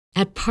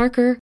At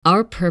Parker,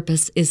 our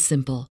purpose is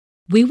simple.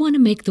 We want to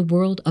make the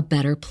world a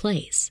better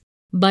place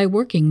by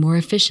working more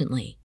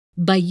efficiently,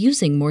 by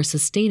using more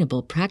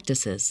sustainable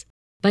practices,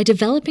 by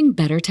developing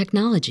better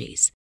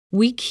technologies.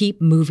 We keep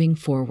moving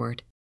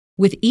forward.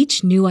 With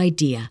each new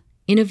idea,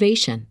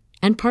 innovation,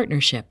 and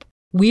partnership,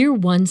 we're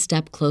one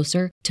step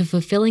closer to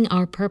fulfilling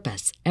our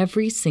purpose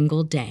every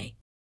single day.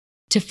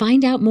 To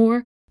find out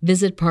more,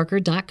 visit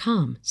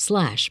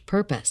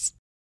parker.com/purpose.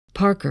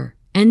 Parker,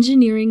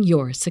 engineering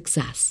your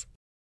success.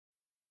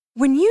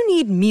 When you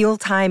need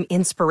mealtime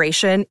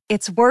inspiration,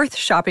 it's worth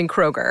shopping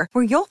Kroger,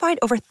 where you'll find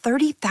over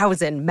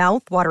 30,000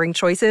 mouth-watering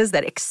choices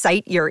that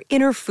excite your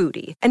inner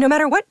foodie. And no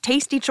matter what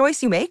tasty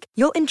choice you make,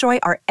 you'll enjoy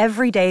our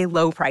everyday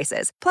low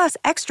prices, plus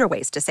extra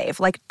ways to save,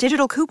 like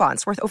digital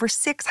coupons worth over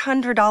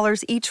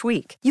 $600 each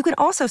week. You can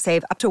also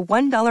save up to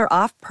 $1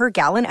 off per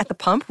gallon at the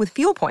pump with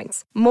fuel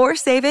points. More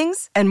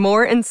savings and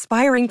more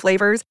inspiring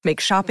flavors make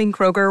shopping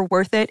Kroger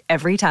worth it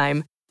every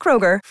time.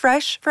 Kroger,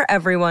 fresh for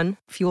everyone.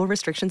 Fuel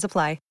restrictions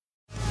apply.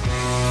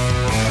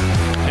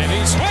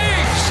 He swings,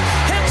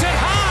 hits it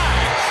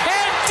high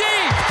and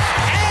deep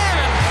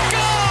and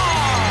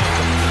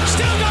gone.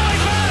 Still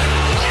going back.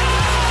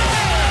 Oh!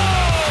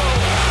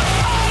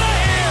 Out of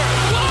here.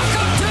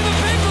 Welcome to the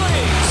big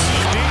leagues.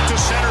 Deep to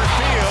center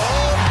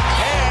field,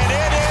 and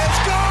it is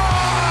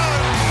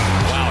gone.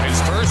 Wow,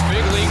 his first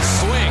big league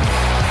swing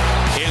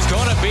is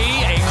going to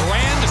be a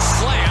grand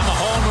slam, a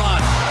home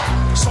run.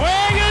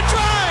 Swing and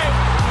drive.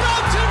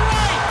 Belton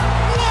right.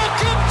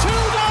 Welcome to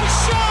the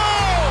show.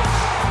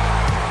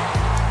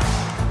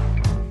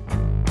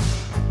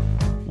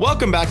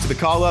 Welcome back to The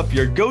Call Up,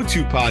 your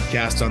go-to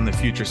podcast on the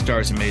future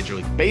stars in Major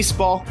League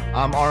Baseball.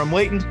 I'm Aram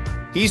Leighton.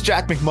 He's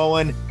Jack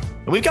McMullen.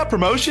 And we've got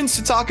promotions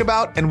to talk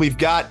about, and we've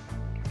got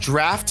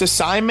draft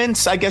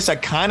assignments. I guess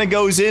that kind of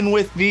goes in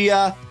with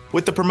the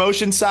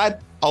promotion side.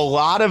 A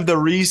lot of the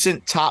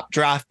recent top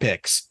draft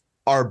picks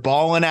are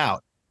balling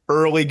out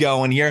early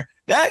going here.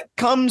 That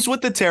comes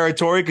with the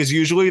territory because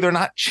usually they're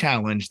not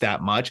challenged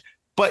that much.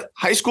 But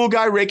high school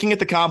guy raking at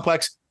the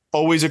complex,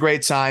 always a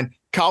great sign.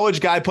 College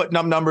guy putting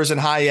up numbers in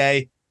high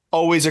A,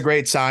 always a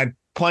great sign.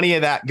 Plenty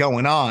of that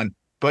going on.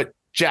 But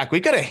Jack,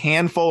 we've got a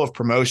handful of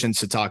promotions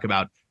to talk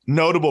about,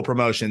 notable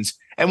promotions,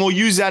 and we'll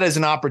use that as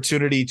an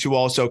opportunity to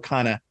also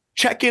kind of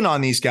check in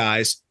on these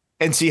guys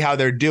and see how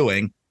they're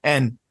doing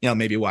and,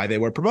 maybe why they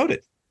were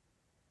promoted.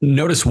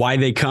 Notice why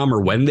they come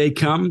or when they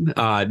come.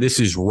 This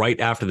is right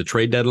after the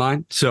trade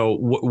deadline. So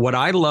what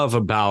I love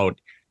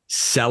about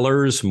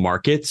sellers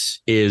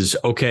markets is,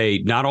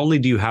 okay, not only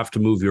do you have to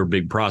move your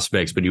big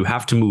prospects, but you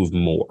have to move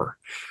more.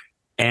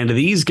 And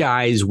these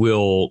guys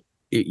will,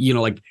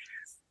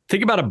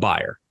 think about a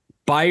buyer.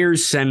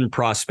 Buyers send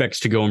prospects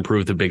to go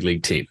improve the big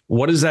league team.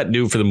 What does that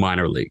do for the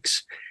minor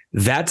leagues?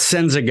 That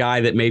sends a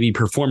guy that may be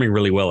performing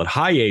really well at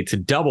high A to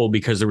double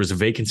because there was a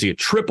vacancy at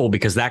triple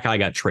because that guy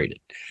got traded.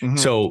 Mm-hmm.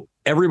 So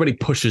everybody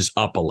pushes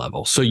up a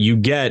level. So you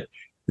get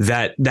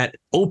that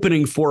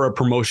opening for a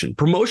promotion.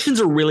 Promotions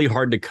are really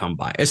hard to come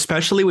by,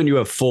 especially when you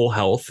have full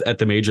health at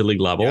the major league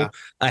level. Yeah.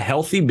 A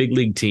healthy big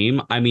league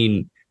team,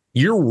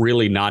 you're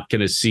really not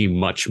going to see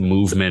much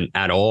movement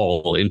at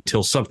all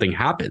until something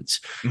happens.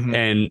 Mm-hmm.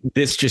 And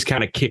this just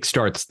kind of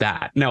kickstarts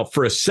that. Now,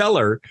 for a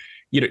seller,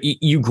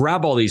 you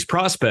grab all these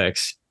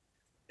prospects,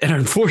 and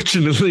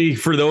unfortunately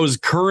for those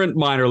current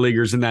minor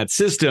leaguers in that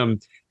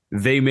system,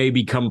 they may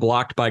become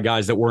blocked by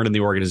guys that weren't in the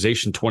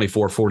organization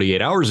 24,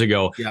 48 hours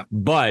ago. Yeah.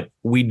 But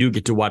we do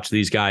get to watch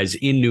these guys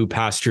in new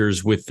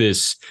pastures with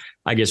this,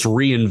 I guess,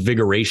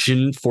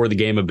 reinvigoration for the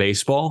game of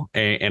baseball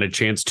and a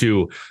chance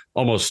to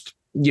almost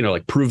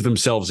prove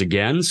themselves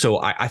again.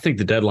 So I think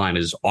the deadline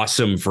is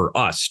awesome for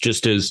us,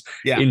 just as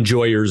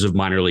enjoyers of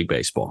minor league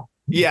baseball.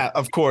 Yeah,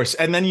 of course.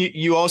 And then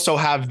you also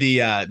have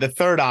the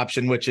third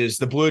option, which is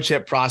the blue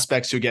chip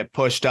prospects who get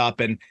pushed up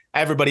and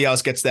everybody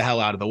else gets the hell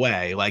out of the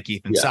way, like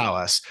Ethan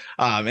Salas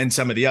and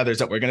some of the others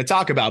that we're going to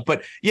talk about.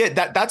 But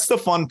that's the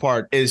fun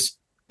part. Is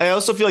I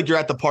also feel like you're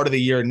at the part of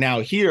the year now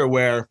here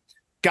where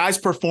guys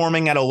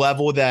performing at a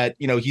level that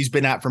he's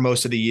been at for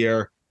most of the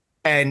year,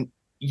 and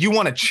you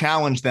want to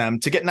challenge them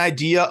to get an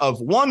idea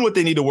of, one, what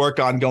they need to work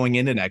on going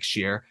into next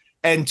year,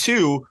 and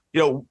two,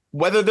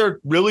 whether they're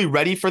really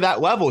ready for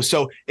that level.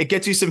 So it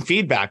gets you some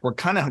feedback. We're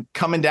kind of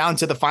coming down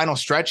to the final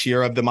stretch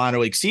here of the minor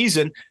league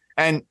season.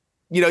 And,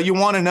 you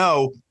want to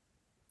know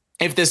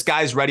if this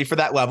guy's ready for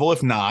that level.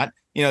 If not,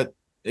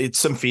 it's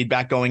some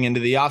feedback going into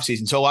the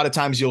offseason. So a lot of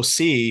times you'll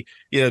see,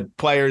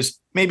 players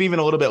maybe even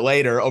a little bit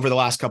later over the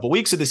last couple of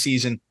weeks of the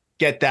season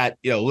get that,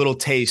 little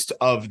taste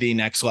of the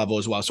next level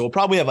as well. So we'll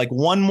probably have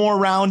one more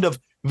round of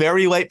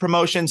very late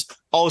promotions.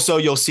 Also,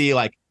 you'll see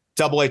AA,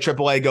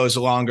 AAA goes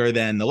longer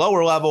than the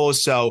lower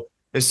levels. So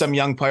there's some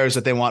young players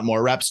that they want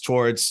more reps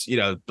towards,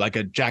 like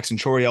a Jackson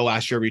Chourio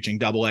last year reaching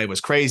AA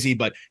was crazy,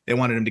 but they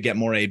wanted him to get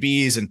more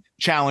ABs and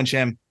challenge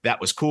him. That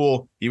was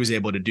cool. He was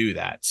able to do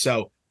that.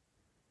 So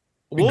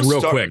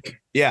real quick.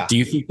 Yeah. Do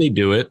you think they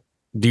do it?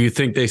 Do you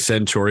think they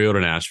send Chourio to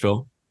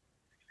Nashville?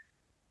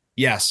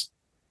 Yes,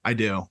 I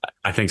do.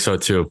 I think so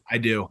too. I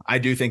do. I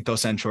do think they'll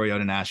send Chourio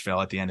to Nashville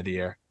at the end of the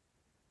year.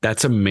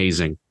 That's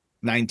amazing.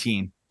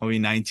 19. He'll be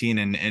 19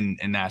 in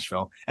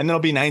Nashville, and then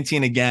he'll be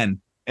 19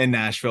 again in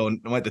Nashville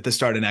at the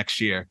start of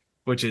next year,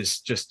 which is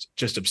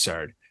just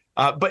absurd.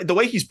 But the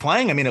way he's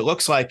playing, I mean, it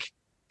looks like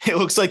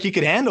he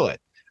could handle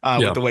it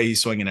with the way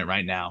he's swinging it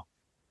right now.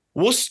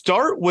 We'll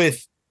start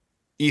with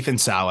Ethan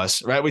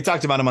Salas, right? We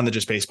talked about him on the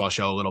Just Baseball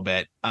show a little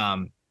bit.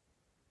 I'm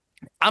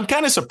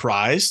kind of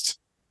surprised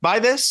by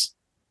this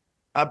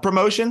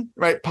promotion,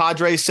 right?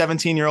 Padres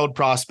 17-year-old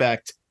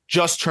prospect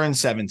just turned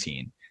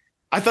 17.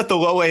 I thought the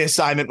low A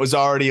assignment was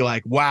already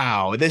like,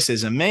 wow, this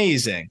is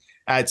amazing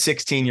at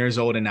 16 years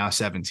old and now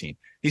 17.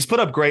 He's put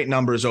up great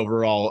numbers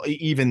overall,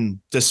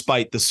 even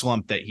despite the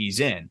slump that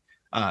he's in.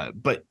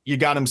 But you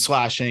got him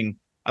slashing.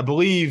 I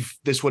believe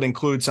this would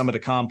include some of the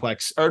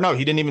complex, or no,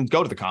 he didn't even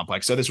go to the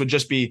complex. So this would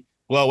just be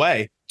low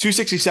A,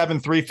 267,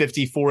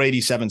 350,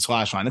 487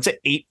 slash line. That's an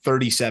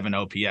 837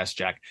 OPS,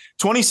 Jack.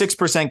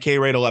 26% K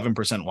rate,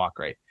 11% walk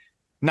rate,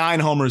 9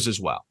 homers as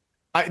well.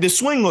 The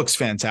swing looks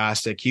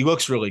fantastic. He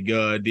looks really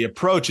good. The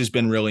approach has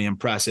been really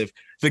impressive.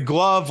 The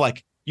glove,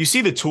 like you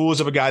see the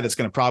tools of a guy that's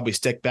going to probably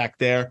stick back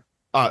there,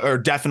 or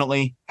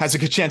definitely has a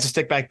good chance to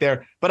stick back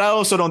there. But I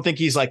also don't think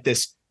he's like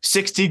this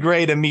 60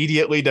 grade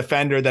immediately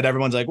defender that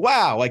everyone's like,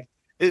 wow, like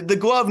the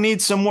glove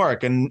needs some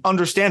work. And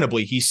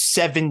understandably, he's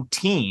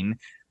 17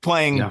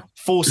 playing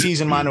full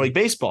season minor league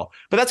baseball.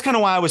 But that's kind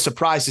of why I was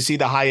surprised to see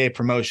the high A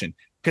promotion,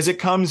 because it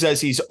comes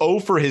as he's 0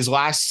 for his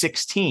last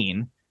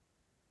 16.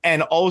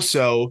 And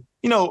also,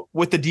 you know,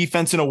 with the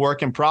defense in a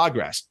work in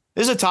progress.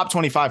 This is a top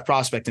 25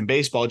 prospect in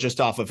baseball just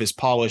off of his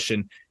polish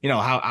and, you know,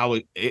 how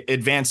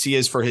advanced he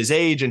is for his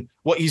age and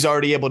what he's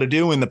already able to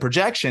do in the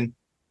projection.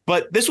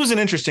 But this was an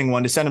interesting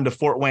one to send him to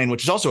Fort Wayne,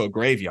 which is also a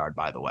graveyard,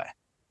 by the way.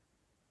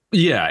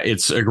 Yeah,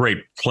 it's a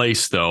great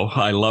place, though.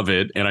 I love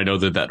it. And I know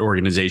that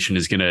organization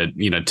is going to,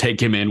 you know,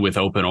 take him in with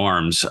open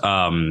arms.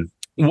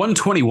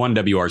 121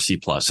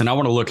 WRC plus. And I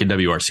want to look at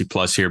WRC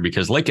plus here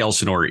because Lake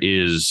Elsinore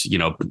is, you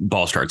know,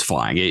 ball starts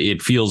flying.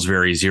 It feels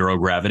very zero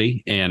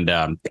gravity. And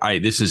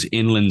this is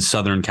inland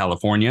Southern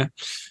California.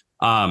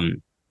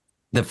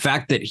 The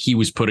fact that he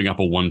was putting up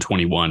a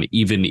 121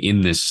 even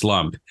in this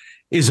slump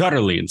is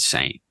utterly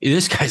insane.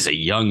 This guy's a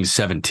young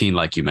 17,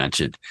 like you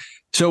mentioned.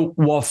 So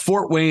while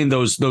Fort Wayne,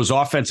 those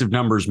offensive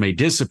numbers may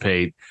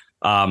dissipate,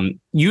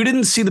 you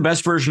didn't see the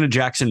best version of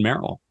Jackson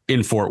Merrill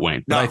in Fort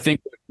Wayne. No. But I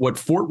think what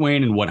Fort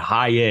Wayne and what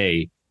high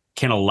A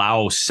can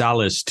allow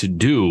Salas to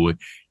do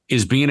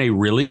is be in a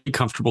really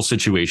comfortable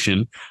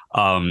situation.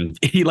 I'm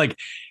going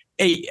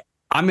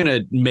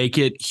to make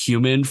it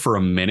human for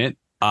a minute.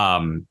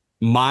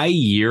 My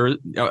year,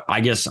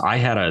 I guess I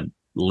had a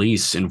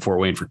lease in Fort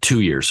Wayne for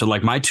 2 years. So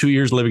like my 2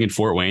 years living in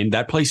Fort Wayne,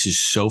 that place is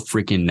so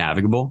freaking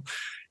navigable.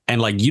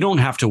 And like, you don't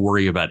have to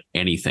worry about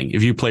anything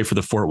if you play for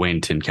the Fort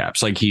Wayne Tin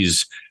Caps. Like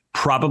he's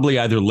probably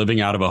either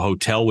living out of a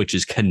hotel, which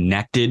is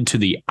connected to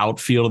the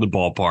outfield of the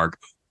ballpark,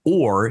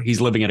 or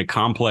he's living at a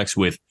complex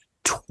with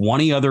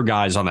 20 other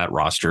guys on that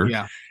roster.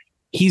 Yeah.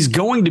 He's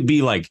going to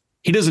be like,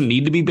 he doesn't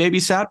need to be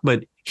babysat,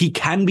 but he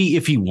can be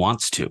if he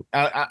wants to.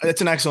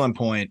 That's an excellent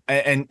point.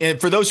 And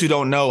for those who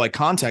don't know, like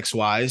context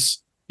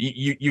wise,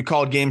 you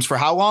called games for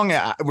how long?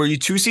 Were you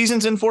 2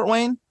 seasons in Fort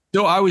Wayne?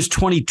 So I was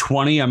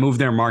 2020. I moved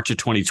there March of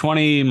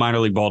 2020. Minor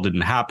league ball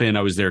didn't happen.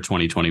 I was there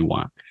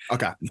 2021.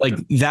 Okay. Like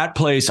that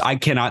place, I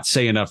cannot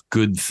say enough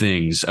good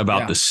things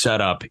about the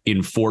setup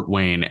in Fort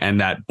Wayne,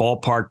 and that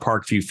ballpark,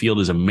 Parkview Field,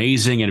 is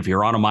amazing. And if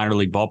you're on a minor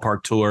league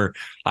ballpark tour,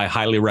 I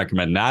highly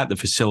recommend that. The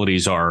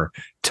facilities are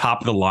top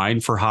of the line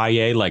for high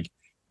A. Like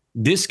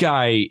this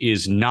guy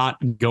is not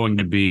going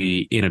to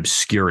be in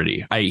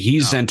obscurity.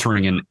 He's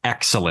entering an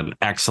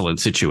excellent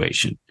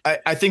situation.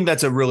 I think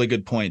that's a really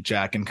good point,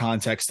 Jack, in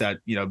context that,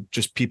 you know,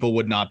 just people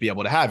would not be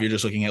able to have. You're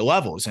just looking at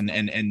levels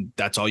and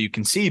that's all you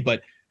can see.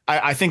 But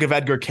I think of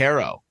Edgar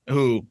Caro,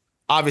 who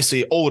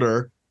obviously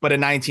older, but at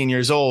 19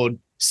 years old,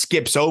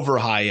 skips over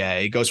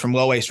high A, goes from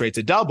low A straight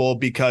to double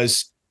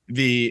because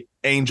the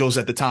Angels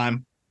at the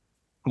time,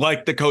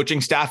 like the coaching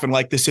staff and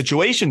like the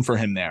situation for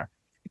him there.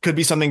 Could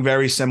be something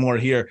very similar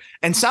here.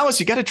 And Salas,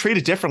 you got to treat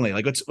it differently.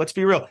 Like, let's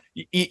be real.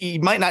 He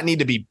might not need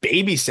to be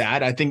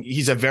babysat. I think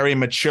he's a very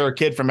mature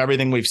kid from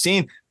everything we've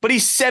seen, but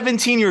he's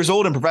 17 years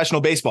old in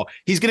professional baseball.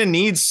 He's going to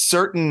need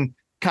certain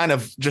kind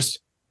of just,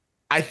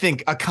 I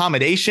think,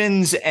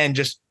 accommodations and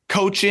just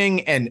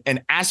coaching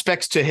and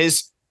aspects to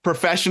his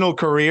professional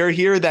career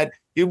here that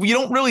you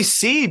don't really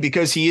see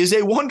because he is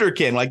a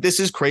wonderkin. Like, this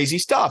is crazy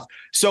stuff.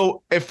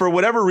 So if for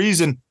whatever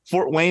reason,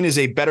 Fort Wayne is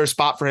a better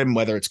spot for him,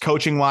 whether it's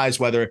coaching wise,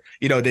 whether,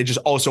 you know, they just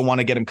also want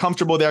to get him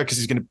comfortable there because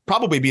he's going to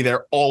probably be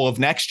there all of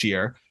next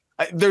year.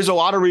 There's a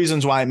lot of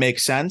reasons why it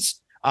makes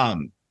sense.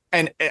 And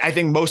I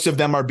think most of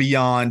them are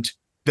beyond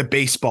the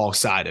baseball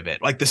side of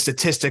it, like the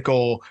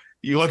statistical,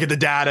 you look at the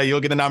data, you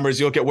look at the numbers,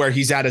 you look at where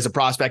he's at as a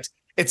prospect.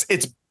 It's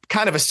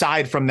kind of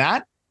aside from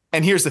that.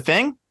 And here's the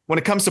thing, when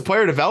it comes to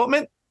player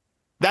development,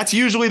 that's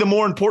usually the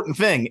more important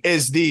thing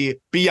is the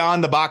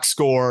beyond the box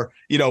score,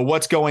 you know,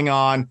 what's going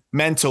on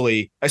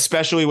mentally,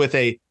 especially with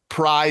a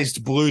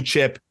prized blue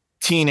chip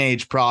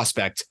teenage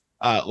prospect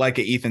like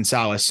a Ethan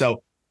Salas.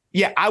 So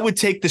yeah, I would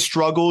take the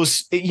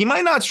struggles. He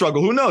might not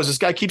struggle. Who knows? This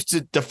guy keeps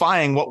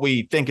defying what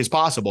we think is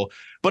possible.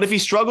 But if he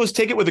struggles,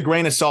 take it with a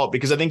grain of salt,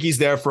 because I think he's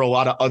there for a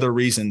lot of other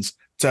reasons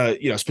to,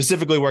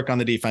 specifically work on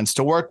the defense,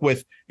 to work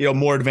with,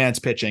 more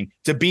advanced pitching,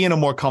 to be in a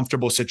more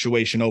comfortable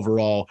situation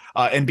overall,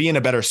 and be in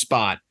a better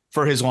spot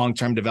for his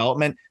long-term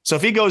development. So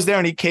if he goes there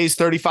and he Ks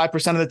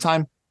 35% of the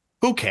time,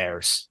 who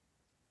cares?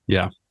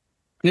 Yeah.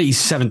 He's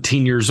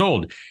 17 years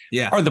old.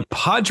 Yeah. Are the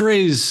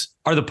Padres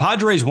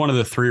one of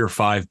the 3 or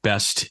 5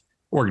 best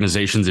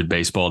organizations in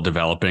baseball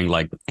developing,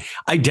 like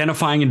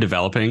identifying and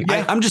developing?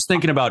 Yeah. I'm just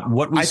thinking about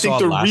what we saw. I think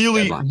they're last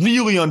really, deadline.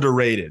 really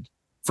underrated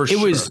for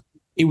sure.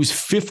 It was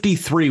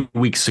 53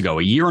 weeks ago,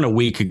 a year and a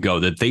week ago,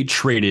 that they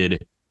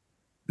traded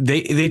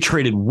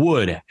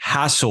Wood,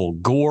 Hassel,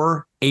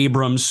 Gore,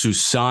 Abrams,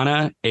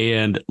 Susana,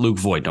 and Luke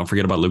Voigt. Don't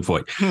forget about Luke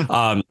Voigt.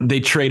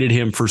 They traded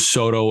him for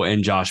Soto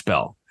and Josh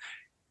Bell.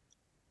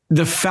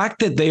 The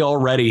fact that they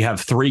already have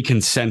 3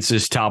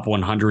 consensus top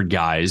 100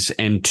 guys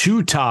and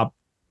 2 top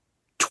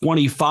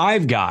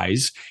 25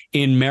 guys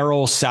in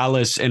Merrill,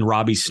 Salas, and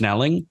Robbie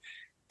Snelling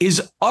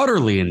is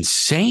utterly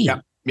insane.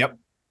 Yep.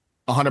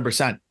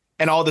 100%.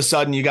 And all of a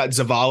sudden you got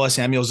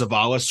Samuel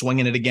Zavala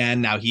swinging it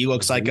again. Now he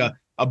looks like a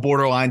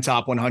borderline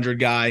top 100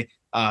 guy.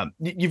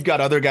 You've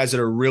got other guys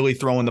that are really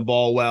throwing the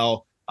ball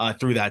well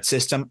through that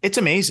system. It's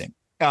amazing.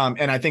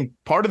 And I think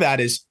part of that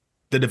is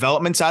the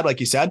development side, like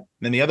you said. And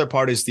then the other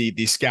part is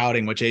the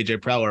scouting, which AJ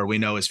Preller we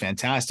know is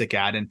fantastic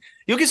at. And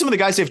you look at some of the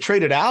guys they've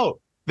traded out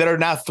that are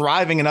now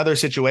thriving in other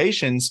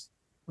situations,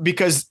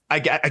 because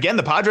again,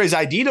 the Padres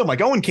ID'd him.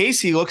 Like Owen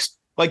Casey looks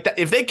like that.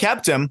 If they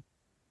kept him,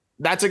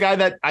 that's a guy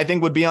that I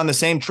think would be on the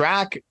same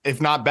track, if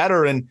not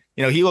better. And,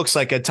 he looks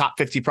like a top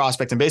 50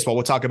 prospect in baseball.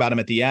 We'll talk about him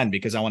at the end,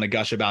 because I want to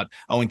gush about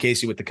Owen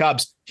Casey with the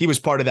Cubs. He was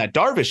part of that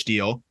Darvish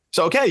deal.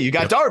 So, okay, you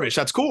got Darvish.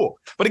 That's cool.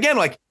 But again,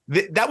 like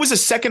that was a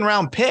 2nd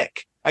round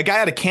pick, a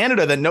guy out of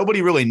Canada that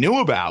nobody really knew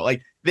about.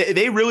 Like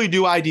they really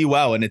do ID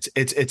well, and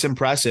it's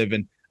impressive.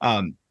 And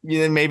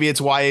maybe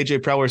it's why AJ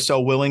Preller is so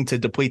willing to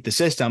deplete the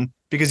system,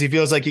 because he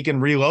feels like he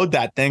can reload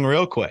that thing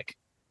real quick.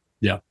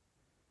 Yeah.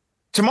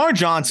 Termarr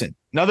Johnson,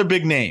 another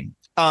big name.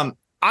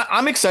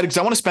 I'm excited because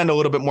I want to spend a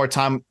little bit more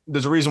time.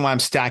 There's a reason why I'm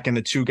stacking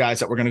the 2 guys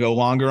that we're going to go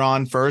longer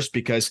on first,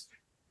 because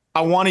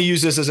I want to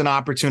use this as an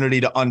opportunity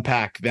to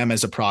unpack them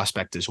as a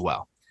prospect as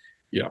well.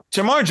 Yeah.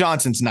 Termarr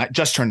Johnson's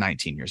just turned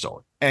 19 years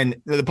old,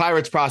 and the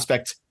Pirates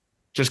prospect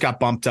just got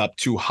bumped up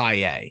to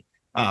high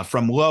A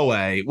from low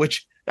A,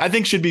 which I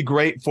think should be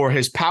great for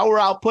his power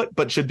output,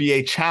 but should be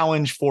a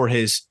challenge for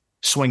his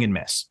swing and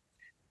miss.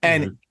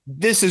 And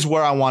this is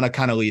where I want to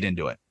kind of lead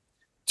into it.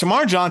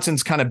 Termarr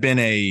Johnson's kind of been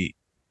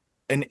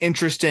an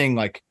interesting,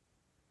 like,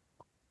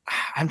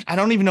 I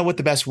don't even know what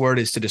the best word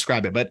is to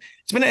describe it, but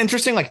it's been an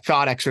interesting, like,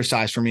 thought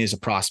exercise for me as a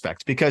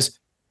prospect, because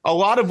a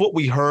lot of what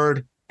we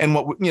heard and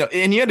what,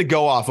 and you had to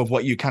go off of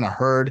what you kind of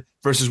heard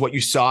versus what you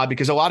saw,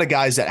 because a lot of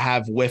guys that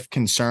have whiff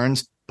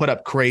concerns put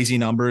up crazy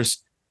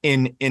numbers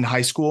in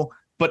high school.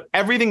 But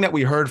everything that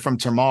we heard from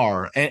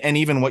Termarr and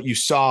even what you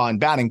saw in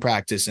batting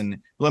practice and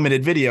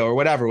limited video or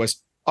whatever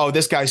was, oh,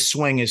 this guy's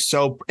swing is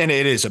so, and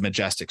it is a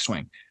majestic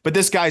swing, but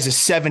this guy's a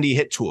 70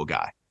 hit tool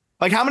guy.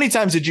 Like, how many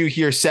times did you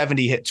hear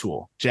 70 hit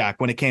tool, Jack,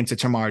 when it came to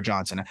Termarr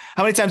Johnson?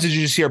 How many times did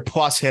you just hear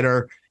plus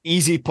hitter,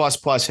 easy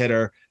plus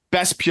hitter,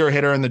 best pure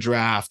hitter in the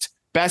draft,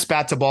 best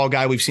bat to ball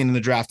guy we've seen in the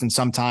draft in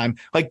some time?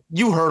 Like,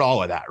 you heard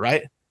all of that,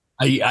 right?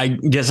 I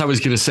guess I was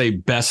going to say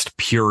best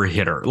pure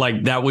hitter.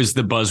 Like, that was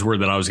the buzzword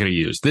that I was going to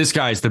use. This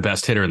guy's the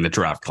best hitter in the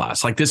draft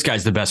class. Like, this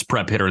guy's the best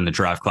prep hitter in the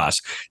draft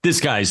class. This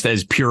guy's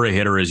as pure a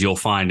hitter as you'll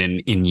find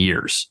in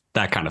years,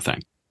 that kind of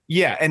thing.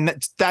 Yeah,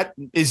 and that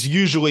is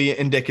usually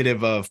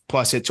indicative of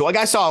plus hit. So, like,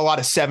 I saw a lot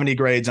of 70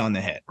 grades on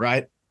the hit,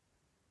 right?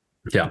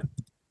 Yeah.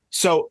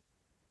 So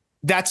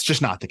that's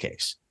just not the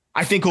case.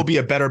 I think he'll be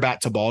a better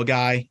bat to ball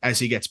guy as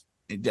he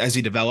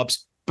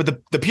develops. But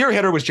the pure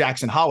hitter was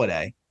Jackson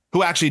Holliday,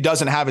 who actually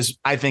doesn't have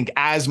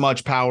as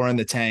much power in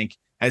the tank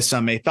as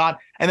some may thought.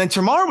 And then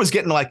Termarr was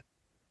getting like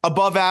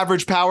above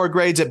average power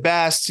grades at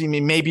best. I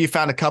mean, maybe you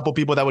found a couple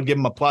people that would give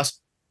him a plus.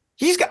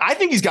 I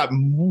think he's got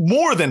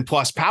more than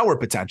plus power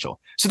potential.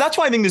 So that's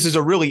why I think this is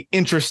a really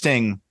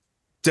interesting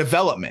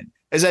development,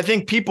 is I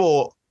think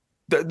people,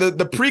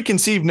 the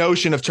preconceived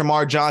notion of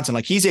Termarr Johnson,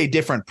 like, he's a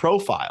different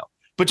profile,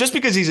 but just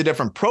because he's a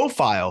different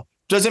profile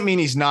doesn't mean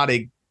he's not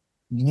a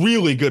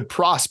really good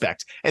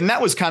prospect. And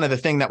that was kind of the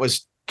thing that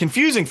was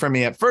confusing for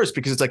me at first,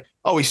 because it's like,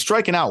 oh, he's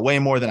striking out way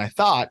more than I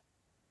thought,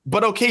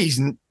 but okay,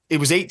 it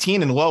was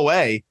 18 in low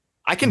A.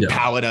 I can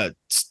pallet a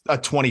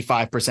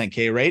 25%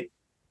 K rate.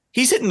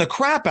 He's hitting the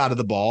crap out of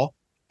the ball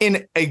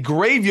in a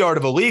graveyard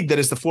of a league that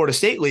is the Florida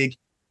State League.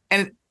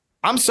 And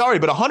I'm sorry,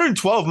 but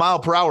 112 mile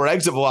per hour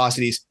exit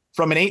velocities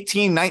from an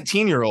 18,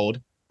 19-year-old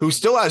who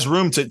still has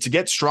room to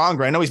get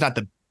stronger. I know he's not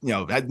the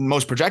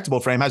most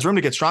projectable frame, has room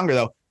to get stronger,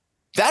 though.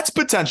 That's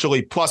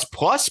potentially plus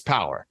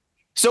power.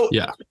 So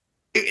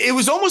it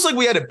was almost like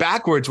we had it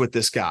backwards with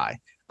this guy.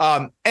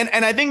 And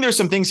I think there's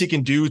some things he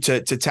can do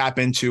to tap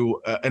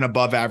into an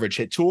above average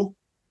hit tool,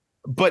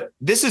 but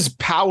this is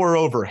power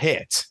over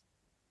hit.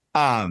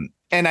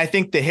 And I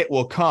think the hit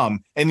will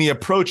come, and the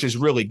approach is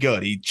really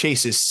good. He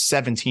chases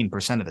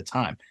 17% of the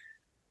time.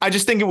 I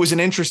just think it was an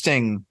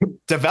interesting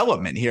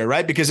development here,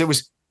 right? Because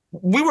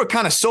we were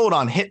kind of sold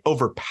on hit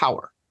over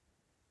power.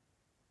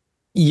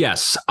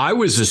 Yes, I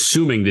was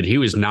assuming that he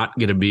was not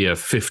going to be a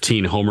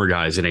 15 homer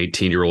guy as an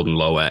 18-year-old in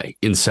low A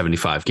in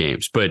 75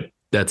 games, but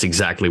that's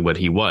exactly what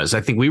he was.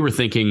 I think we were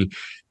thinking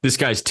this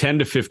guy's 10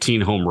 to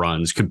 15 home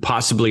runs could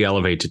possibly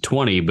elevate to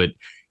 20, but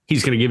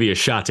he's going to give you a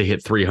shot to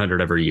hit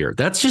 300 every year.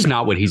 That's just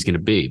not what he's going to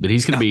be. But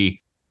he's going to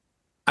be,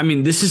 I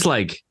mean, this is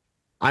like,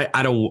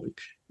 I don't,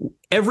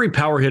 every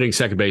power hitting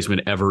second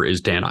baseman ever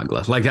is Dan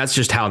Uggla. Like, that's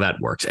just how that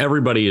works.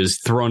 Everybody is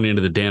thrown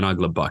into the Dan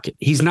Uggla bucket.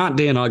 He's not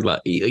Dan Uggla.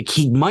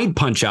 He might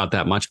punch out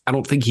that much. I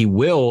don't think he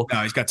will.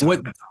 No, he's got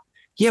time.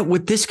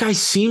 What this guy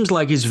seems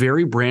like is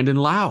very Brandon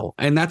Lowe.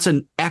 And that's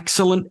an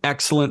excellent,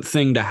 excellent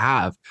thing to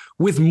have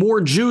with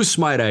more juice,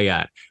 might I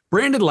add.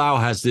 Brandon Lowe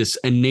has this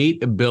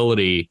innate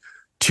ability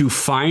to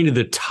find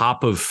the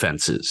top of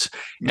fences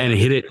and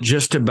hit it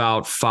just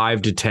about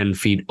 5 to 10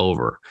 feet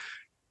over.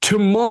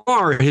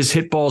 Tomorrow, his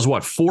hit ball is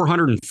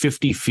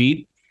 450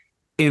 feet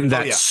in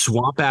that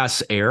swamp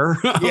ass air.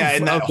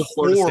 In that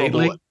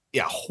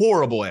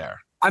horrible air.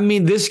 I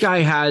mean, this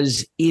guy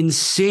has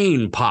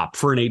insane pop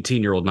for an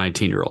 18-year-old,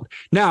 19-year-old.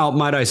 Now,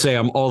 might I say,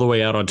 I'm all the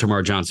way out on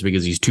Termarr Johnson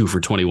because he's 2 for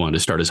 21 to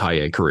start his high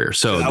A career.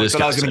 So that's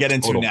what I was going to get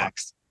into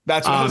next.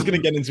 That's what I was going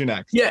to get into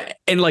next. Yeah,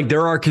 and like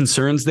there are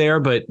concerns there,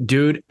 but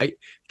dude,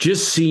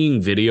 just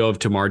seeing video of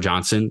Termarr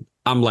Johnson,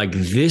 I'm like,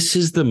 this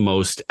is the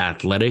most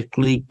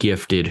athletically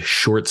gifted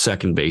short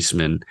second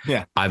baseman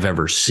I've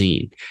ever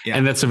seen. Yeah.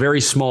 And that's a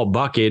very small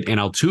bucket. And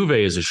Altuve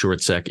is a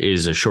short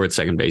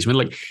second baseman.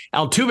 Like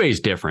Altuve is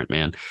different,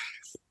 man.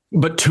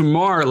 But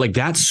Termarr, like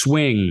that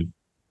swing,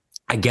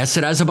 I guess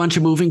it has a bunch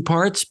of moving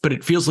parts, but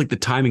it feels like the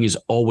timing is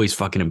always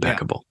fucking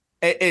impeccable. Yeah.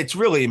 It's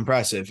really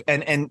impressive.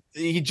 And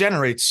he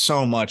generates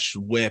so much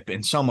whip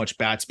and so much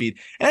bat speed.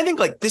 And I think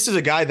like this is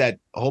a guy that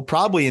he'll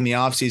probably in the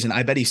offseason,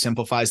 I bet he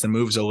simplifies the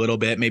moves a little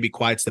bit, maybe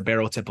quiets the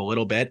barrel tip a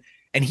little bit.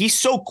 And he's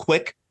so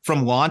quick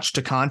from launch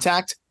to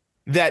contact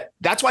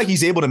that's why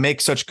he's able to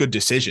make such good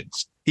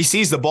decisions. He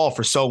sees the ball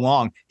for so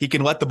long, he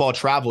can let the ball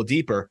travel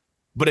deeper.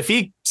 But if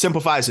he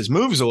simplifies his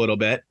moves a little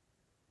bit,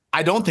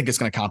 I don't think it's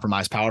going to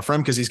compromise power for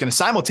him because he's going to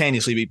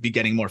simultaneously be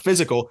getting more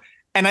physical.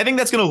 And I think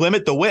that's going to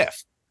limit the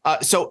whiff.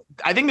 So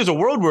I think there's a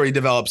world where he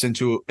develops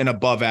into an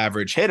above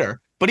average hitter.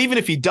 But even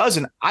if he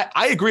doesn't,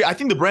 I agree. I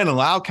think the Brandon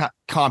Lowe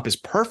comp is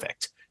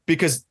perfect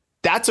because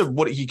that's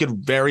what he could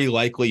very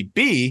likely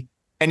be.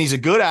 And he's a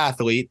good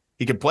athlete.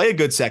 He could play a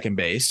good second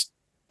base.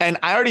 And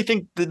I already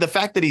think the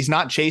fact that he's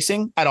not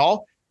chasing at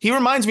all, he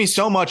reminds me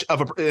so much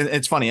of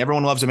it's funny.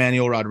 Everyone loves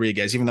Emmanuel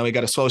Rodriguez, even though he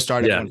got a slow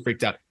start. Everyone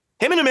freaked out.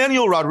 Him and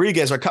Emmanuel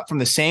Rodriguez are cut from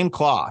the same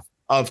cloth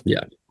of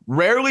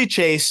rarely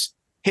chase,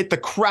 hit the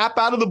crap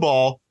out of the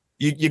ball.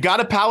 You got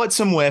to pallet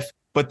some whiff,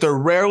 but they're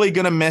rarely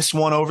going to miss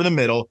one over the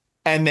middle,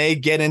 and they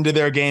get into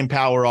their game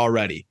power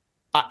already.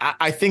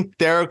 I think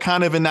they're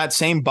kind of in that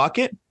same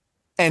bucket,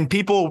 and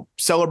people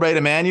celebrate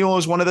Emmanuel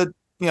as one of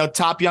the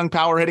top young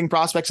power hitting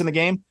prospects in the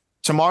game.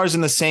 Termarr's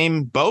in the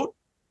same boat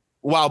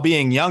while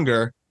being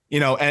younger,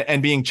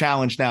 and being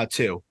challenged now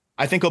too.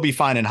 I think he'll be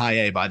fine in high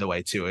A, by the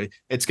way, too.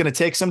 It's going to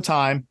take some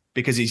time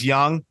because he's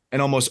young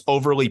and almost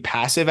overly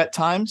passive at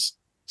times,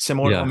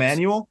 similar to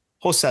Emmanuel.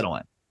 He'll settle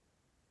in.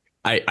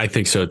 I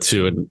think so,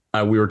 too.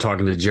 And we were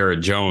talking to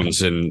Jared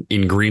Jones and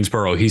in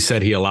Greensboro. He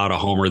said he allowed a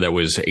homer that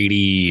was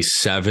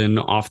 87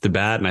 off the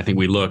bat. And I think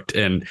we looked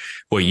and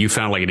you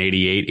found like an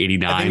 88,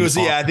 89. I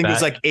think it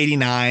was like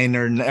 89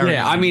 or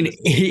yeah. I mean,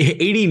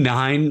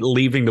 89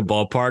 leaving the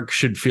ballpark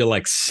should feel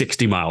like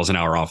 60 miles an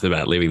hour off the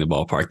bat leaving the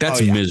ballpark.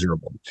 That's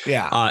miserable.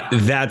 Yeah.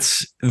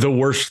 That's the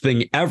worst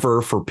thing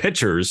ever for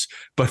pitchers.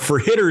 But for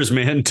hitters,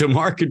 man,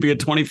 Termarr could be a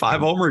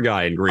 25 homer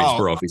guy in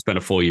Greensboro if he spent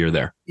a full year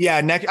there. Yeah.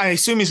 I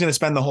assume he's going to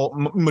spend the whole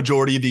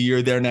majority of the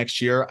year there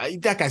next year.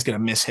 That guy's going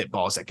to miss hit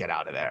balls that get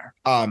out of there.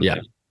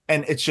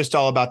 And it's just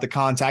all about the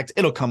contact.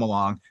 It'll come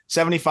along.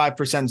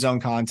 75% zone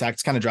contact.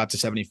 It's kind of dropped to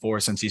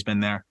 74 since he's been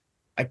there.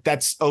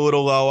 That's a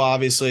little low,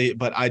 obviously,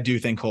 but I do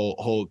think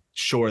he'll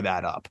shore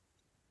that up.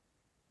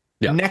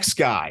 Yeah. Next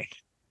guy.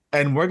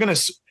 And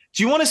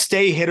do you want to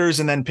stay hitters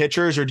and then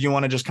pitchers, or do you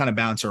want to just kind of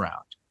bounce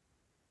around?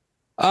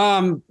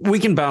 We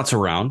can bounce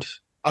around.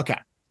 Okay.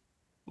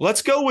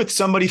 Let's go with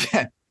somebody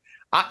that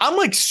I'm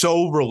like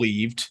so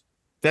relieved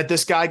that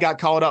this guy got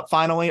called up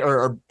finally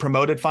or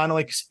promoted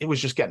finally because it was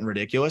just getting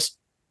ridiculous.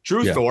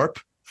 Drew Thorpe.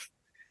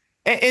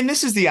 And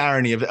this is the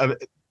irony of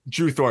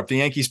Drew Thorpe, the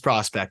Yankees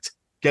prospect,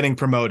 getting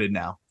promoted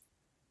now.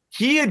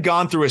 He had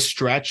gone through a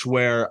stretch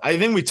where I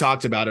think we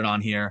talked about it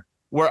on here,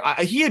 where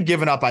he had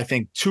given up, I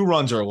think, 2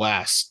 runs or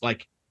less,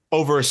 like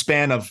over a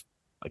span of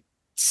like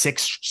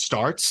 6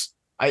 starts.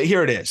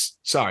 Here it is.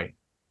 Sorry.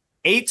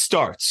 8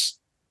 starts.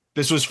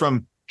 This was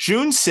from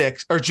June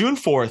 6th or June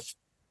 4th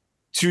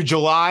to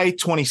July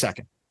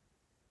 22nd.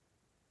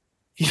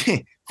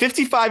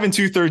 55 and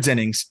 2/3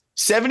 innings,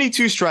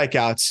 72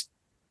 strikeouts,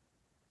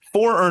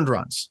 4 earned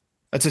runs.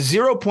 That's a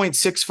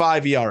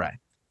 0.65 ERA,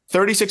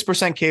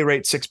 36% K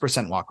rate,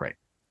 6% walk rate.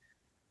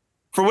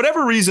 For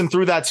whatever reason,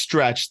 through that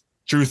stretch,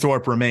 Drew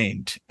Thorpe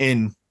remained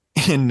in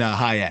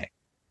high A.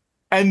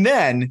 And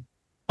then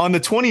on the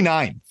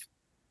 29th,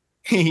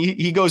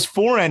 he goes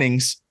 4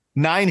 innings,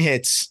 9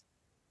 hits,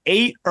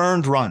 8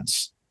 earned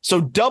runs. So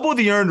double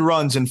the earned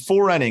runs in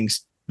 4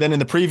 innings than in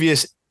the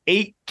previous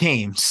 8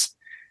 games.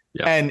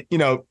 Yeah. And,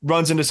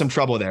 runs into some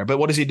trouble there. But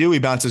what does he do? He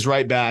bounces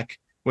right back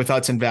with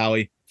Hudson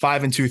Valley,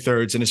 5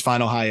 2/3 in his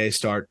final high A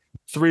start,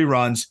 3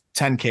 runs,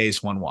 10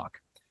 Ks, 1 walk.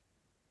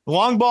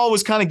 Long ball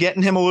was kind of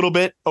getting him a little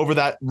bit over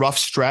that rough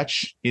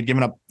stretch. He had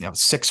given up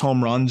 6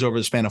 home runs over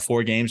the span of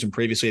 4 games and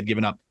previously had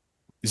given up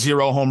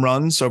 0 home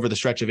runs over the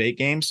stretch of 8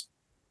 games.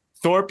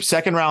 Thorpe,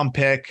 2nd round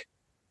pick,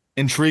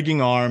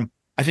 intriguing arm.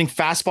 I think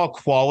fastball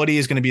quality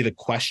is going to be the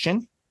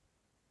question.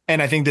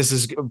 And I think this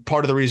is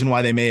part of the reason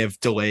why they may have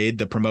delayed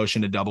the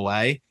promotion to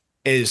Double-A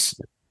is,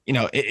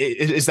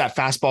 is that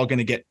fastball going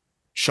to get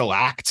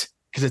shellacked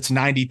because it's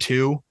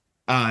 92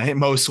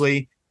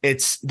 mostly.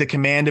 It's the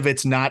command of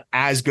it's not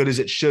as good as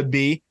it should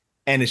be,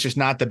 and it's just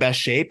not the best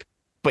shape.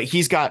 But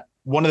he's got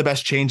one of the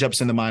best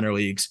changeups in the minor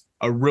leagues,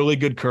 a really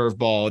good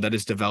curveball that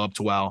is developed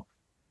well,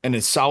 and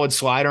a solid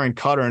slider and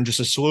cutter, and just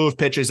a slew of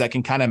pitches that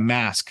can kind of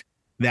mask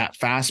that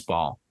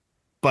fastball.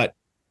 But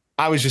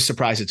I was just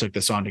surprised it took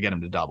this long to get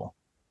him to double.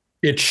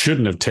 It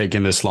shouldn't have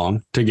taken this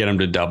long to get him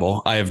to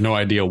double. I have no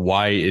idea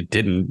why it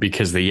didn't,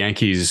 because the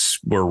Yankees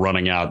were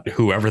running out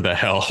whoever the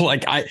hell.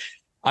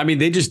 I mean,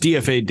 they just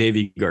DFA'd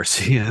Davy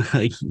Garcia.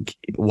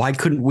 Why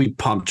couldn't we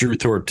pump Drew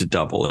Thorpe to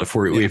double if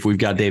we've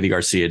got Davy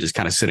Garcia just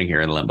kind of sitting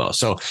here in limbo?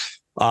 So,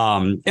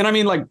 and I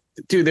mean,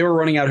 dude, they were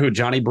running out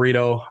Johnny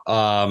Brito.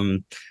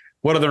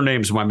 What other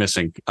names am I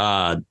missing?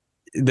 The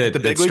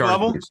big league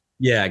level?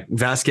 Yeah,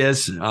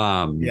 Vasquez.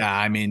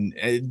 I mean,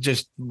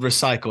 just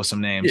recycle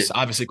some names.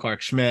 Yeah. Obviously,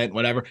 Clark Schmidt,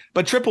 whatever.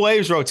 But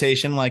AAA's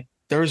rotation,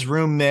 there's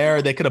room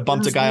there. They could have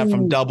bumped a guy up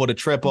from double to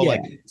triple. Yeah,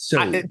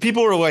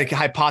 people were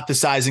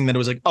hypothesizing that it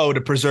was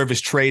to preserve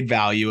his trade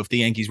value if the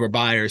Yankees were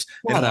buyers.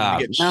 They don't want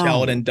to get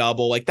shelled in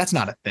double. That's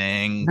not a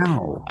thing.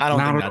 No, I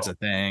don't think that's a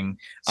thing.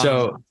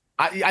 So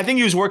I think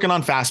he was working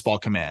on fastball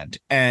command,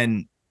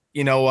 and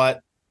you know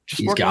what?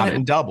 Just work on it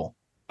in double.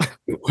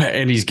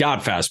 And he's got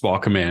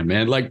fastball command,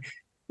 man.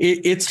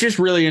 It's just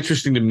really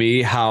interesting to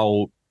me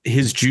how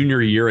his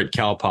junior year at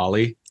Cal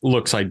Poly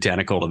looks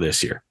identical to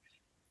this year.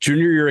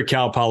 Junior year at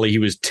Cal Poly, he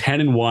was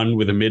 10-1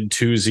 with a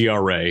mid-2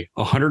 ZRA,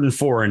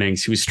 104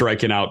 innings. He was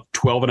striking out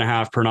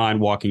 12.5 per 9,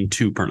 walking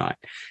 2 per 9.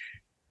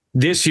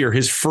 This year,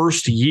 his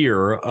first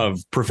year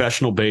of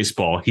professional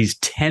baseball, he's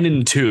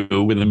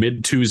 10-2 with a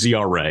mid-2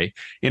 ZRA.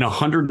 In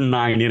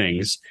 109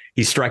 innings,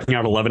 he's striking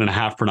out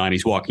 11.5 per 9.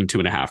 He's walking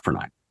 2.5 per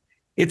 9.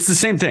 It's the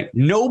same thing.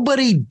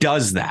 Nobody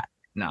does that.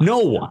 No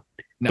one.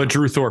 No. But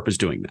Drew Thorpe is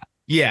doing that.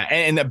 Yeah,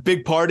 and a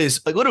big part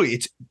is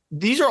literally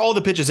these are all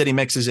the pitches that he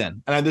mixes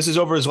in. And this is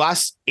over his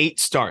last 8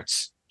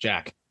 starts,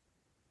 Jack.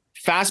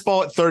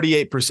 Fastball at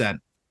 38%,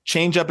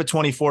 changeup at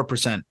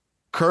 24%,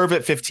 curve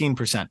at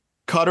 15%,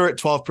 cutter at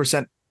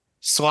 12%,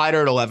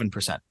 slider at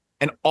 11%.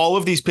 And all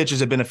of these pitches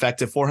have been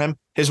effective for him.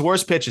 His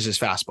worst pitch is his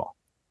fastball.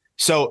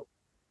 So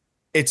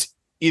it's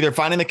either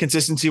finding the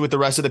consistency with the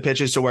rest of the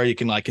pitches to where you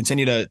can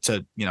continue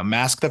to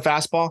mask the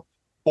fastball,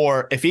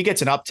 or if he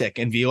gets an uptick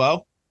in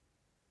velo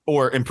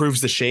or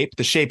improves the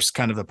shape's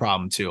kind of the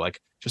problem too.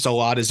 Just a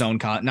lot of zone,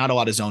 not a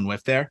lot of zone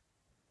whiff there.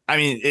 I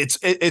mean,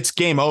 it's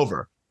game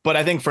over. But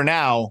I think for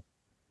now,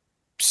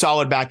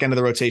 solid back end of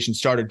the rotation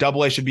starter.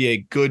 Double-A should be a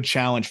good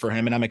challenge for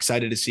him, and I'm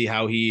excited to see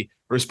how he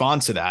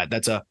responds to that.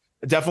 That's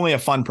definitely a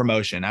fun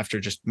promotion after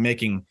just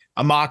making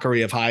a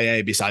mockery of high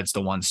A besides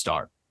the 1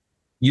 start.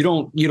 You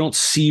don't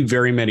see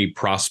very many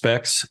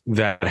prospects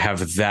that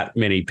have that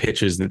many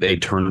pitches that they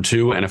turn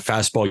to and a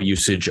fastball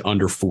usage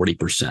under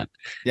 40%.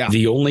 Yeah.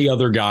 The only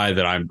other guy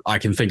that I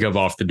can think of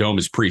off the dome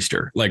is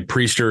Priester.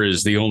 Priester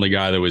is the only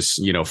guy that was,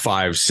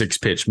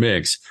 5-6 pitch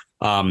mix.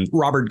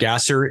 Robert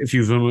Gasser, if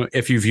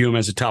you view him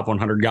as a top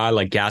 100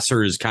 guy,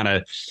 Gasser is kind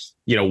of,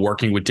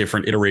 working with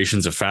different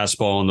iterations of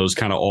fastball, and those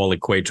kind of all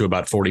equate to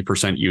about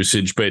 40%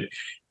 usage. But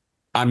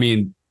I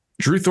mean,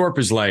 Drew Thorpe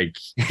is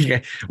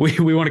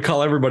we want to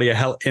call everybody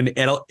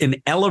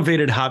an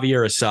elevated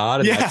Javier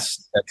Assad. Yeah.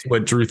 That's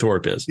what Drew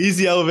Thorpe is. He's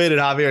the elevated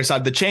Javier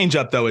Assad. The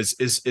changeup though is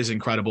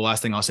incredible.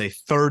 Last thing I'll say,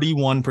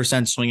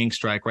 31% swinging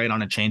strike rate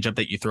on a changeup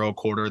that you throw a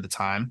quarter of the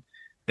time.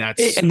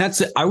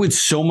 I would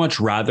so much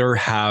rather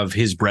have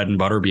his bread and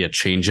butter be a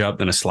changeup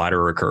than a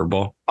slider or a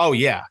curveball. Oh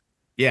yeah.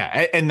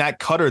 Yeah. And that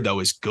cutter though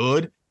is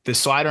good. The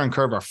slider and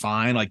curve are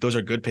fine. Those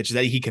are good pitches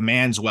that he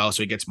commands well,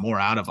 so he gets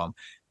more out of them.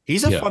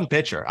 He's a fun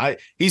pitcher.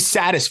 He's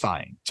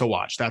satisfying to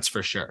watch. That's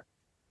for sure.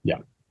 Yeah.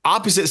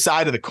 Opposite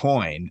side of the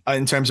coin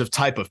in terms of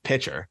type of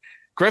pitcher.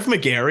 Griff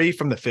McGarry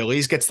from the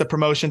Phillies gets the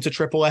promotion to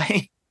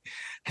AAA.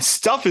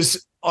 Stuff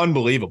is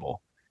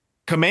unbelievable.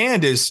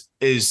 Command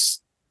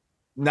is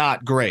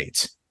not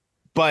great,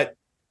 but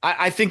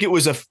I think it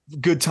was a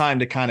good time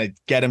to kind of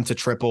get him to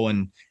triple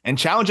and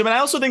challenge him. And I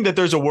also think that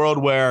there's a world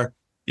where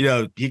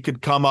he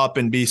could come up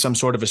and be some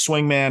sort of a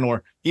swingman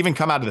or even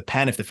come out of the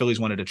pen if the Phillies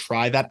wanted to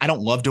try that. I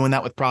don't love doing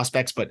that with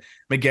prospects, but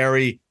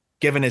McGarry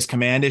given his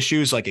command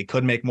issues, like it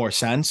could make more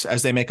sense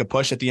as they make a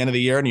push at the end of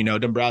the year. And,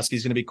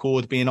 Dombrowski's going to be cool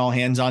with being all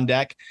hands on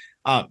deck.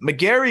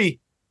 McGarry,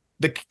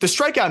 the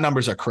strikeout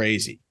numbers are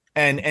crazy.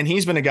 And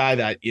he's been a guy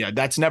that,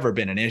 that's never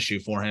been an issue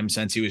for him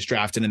since he was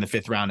drafted in the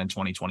 5th round in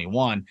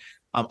 2021.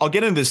 I'll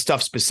get into this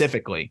stuff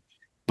specifically,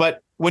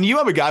 but when you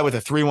have a guy with a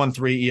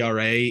 3.13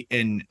 ERA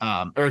in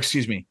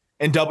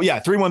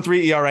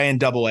 3.13 ERA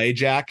in AA,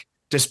 Jack,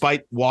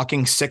 despite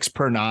walking 6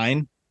 per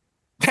 9,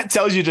 that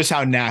tells you just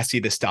how nasty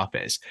this stuff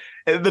is.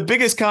 The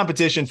biggest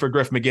competition for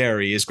Griff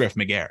McGarry is Griff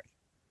McGarry.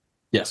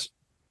 Yes.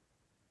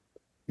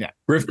 Yeah.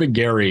 Griff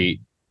McGarry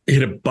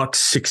hit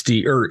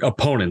 $160, or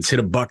opponents hit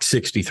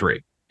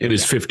 $163. It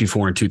is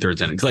 54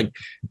 2/3 innings. Like,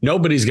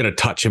 nobody's going to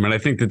touch him. And I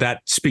think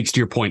that speaks to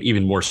your point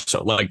even more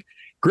so. Like,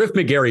 Griff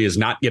McGarry is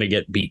not going to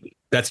get beaten.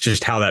 That's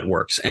just how that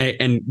works.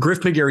 And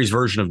Griff McGarry's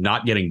version of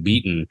not getting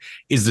beaten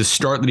is the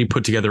start that he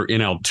put together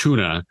in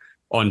Altoona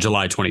on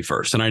July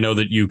 21st. And I know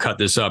that you cut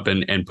this up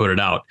and put it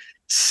out.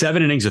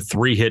 7 innings, a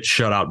 3-hit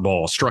shutout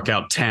ball, struck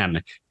out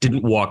 10,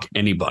 didn't walk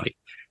anybody.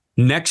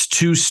 Next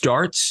 2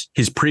 starts,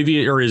 his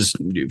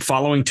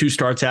following 2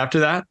 starts after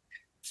that,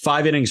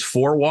 5 innings,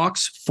 4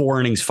 walks, 4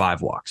 innings,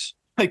 5 walks.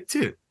 Like,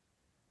 dude.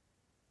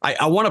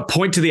 I want to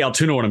point to the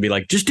Altoona one and be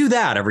like, just do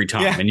that every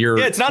time. Yeah. And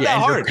it's not that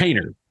hard. You're a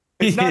painter.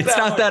 It's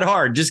not that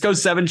hard. Just go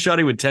 7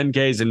 shutty with 10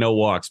 Ks and no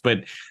walks.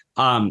 But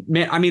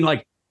man, I mean,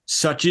 like,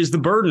 such is the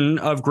burden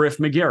of Griff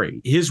McGarry.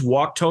 His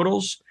walk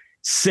totals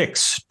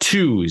 6,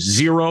 2,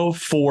 0,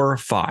 4,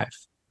 5.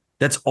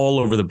 That's all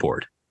over the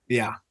board.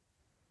 Yeah.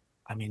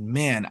 I mean,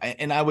 man,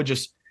 I would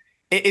just,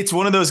 it's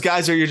one of those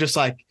guys where you're just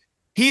like,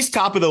 he's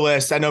top of the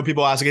list. I know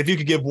people ask, like, if you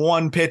could give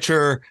one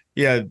pitcher,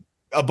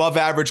 above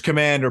average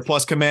command or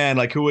plus command,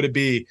 like, who would it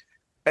be?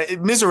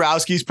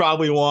 Mizorowski's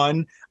probably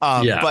one.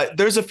 But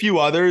there's a few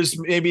others,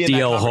 maybe in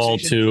DL Hall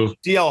too.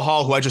 DL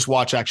Hall, who I just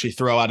watched actually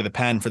throw out of the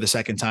pen for the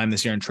second time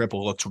this year in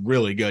triple, looked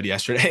really good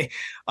yesterday.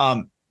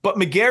 But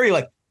McGarry,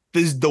 like,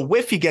 the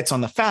whiff he gets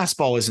on the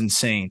fastball is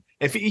insane.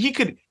 If he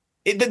could,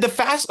 he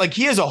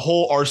has a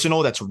whole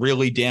arsenal that's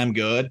really damn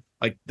good.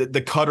 Like,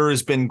 the cutter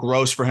has been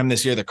gross for him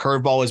this year. The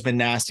curveball has been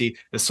nasty.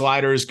 The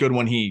slider is good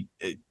when he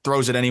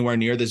throws it anywhere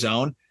near the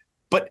zone.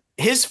 But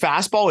his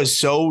fastball is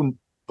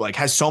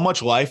has so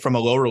much life from a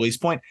low release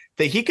point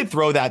that he could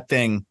throw that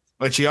thing,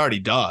 which he already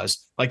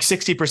does, like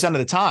 60% of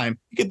the time.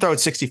 He could throw it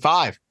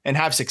 65 and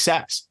have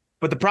success.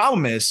 But the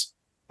problem is,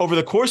 over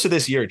the course of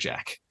this year,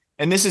 Jack,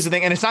 and this is the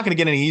thing, and it's not going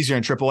to get any easier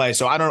in AAA.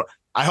 So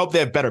I hope they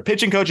have better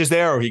pitching coaches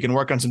there, or he can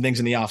work on some things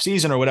in the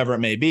offseason or whatever it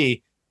may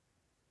be.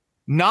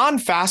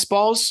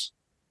 Non-fastballs,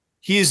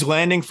 he is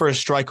landing for a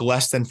strike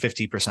less than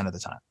 50% of the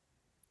time.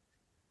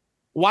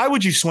 Why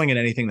would you swing at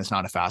anything that's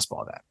not a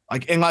fastball then?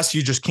 Like, unless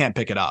you just can't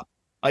pick it up.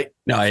 Like,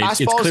 no,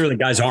 it's clearly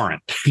guys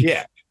aren't.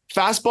 Yeah.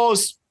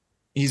 Fastballs,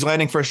 he's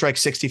landing for a strike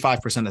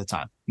 65% of the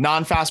time.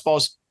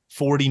 Non-fastballs,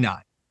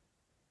 49.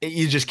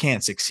 You just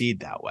can't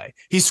succeed that way.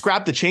 He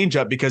scrapped the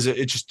changeup because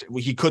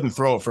he couldn't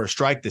throw it for a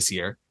strike this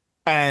year.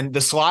 And the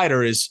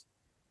slider is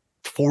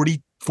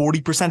 40%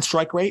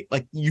 strike rate.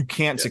 Like, you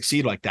can't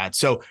succeed like that.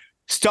 So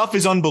stuff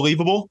is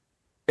unbelievable.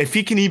 If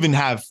he can even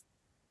have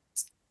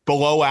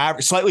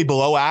slightly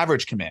below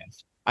average command,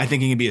 I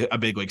think he can be a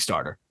big league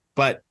starter.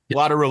 But a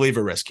lot of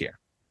reliever risk here.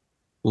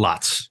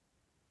 Lots.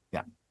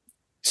 Yeah.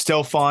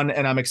 Still fun,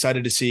 and I'm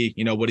excited to see,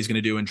 what he's going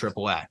to do in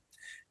AAA.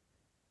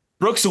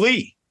 Brooks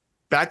Lee,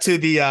 back to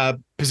the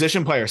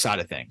position player side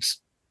of things.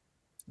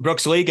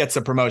 Brooks Lee gets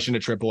the promotion to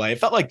AAA. It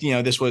felt like,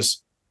 this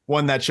was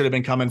one that should have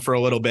been coming for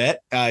a little bit.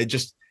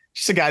 Just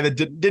a guy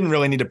that didn't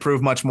really need to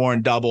prove much more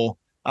in double.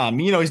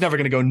 He's never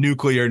going to go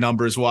nuclear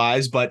numbers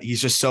wise, but he's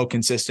just so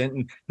consistent.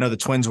 And the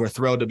Twins were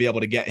thrilled to be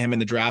able to get him in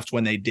the draft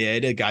when they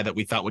did, a guy that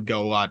we thought would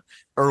go a lot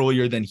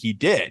earlier than he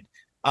did.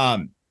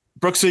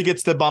 Brooks Lee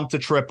gets the bump to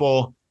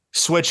triple,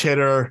 switch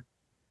hitter,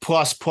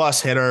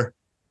 plus hitter.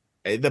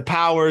 The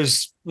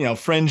power's,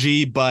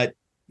 fringy, but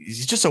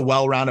he's just a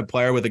well-rounded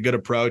player with a good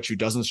approach who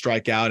doesn't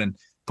strike out and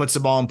puts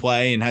the ball in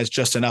play and has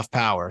just enough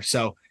power.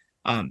 So,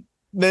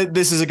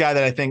 this is a guy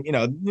that I think,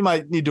 you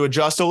might need to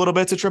adjust a little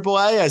bit to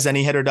AAA, as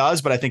any hitter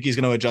does, but I think he's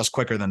going to adjust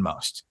quicker than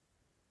most.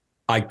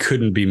 I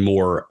couldn't be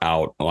more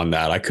out on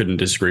that. I couldn't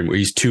disagree more.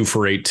 He's 2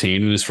 for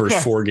 18 in his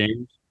first 4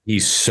 games.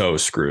 He's so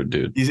screwed,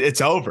 dude. It's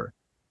over.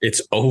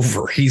 It's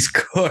over. He's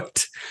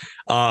cooked.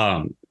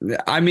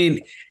 I mean,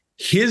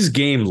 his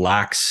game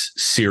lacks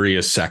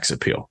serious sex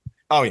appeal.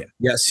 Oh, yeah.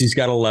 Yes, he's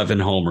got 11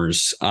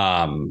 homers.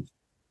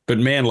 But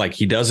man, like,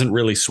 he doesn't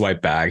really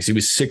swipe bags. He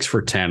was 6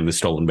 for 10 in the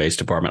stolen base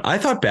department. I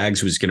thought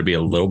bags was going to be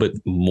a little bit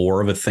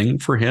more of a thing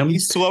for him.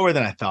 He's slower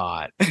than I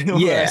thought.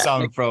 When I saw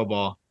him in pro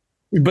ball.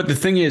 But the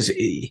thing is,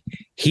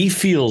 he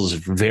feels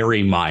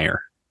very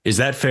Meyer. Is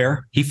that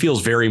fair? He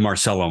feels very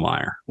Marcelo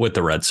Meyer with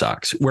the Red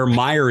Sox, where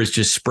Meyer is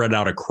just spread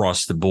out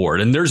across the board.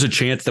 And there's a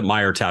chance that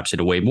Meyer taps it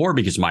away more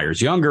because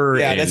Meyer's younger.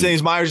 Yeah, that's the thing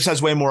is Meyer just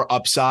has way more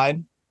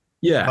upside.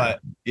 Yeah.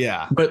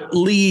 But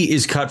Lee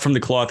is cut from the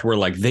cloth where,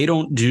 like, they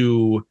don't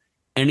do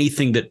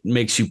anything that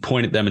makes you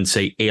point at them and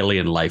say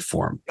alien life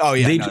form. Oh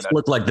yeah, they just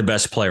look like the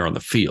best player on the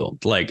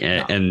field. Like,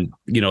 and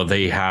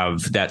they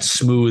have that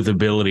smooth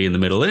ability in the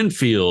middle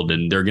infield,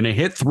 and they're going to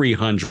hit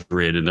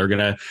 300, and they're going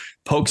to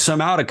poke some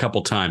out a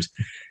couple times.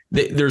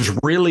 There's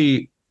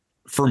really,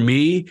 for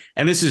me,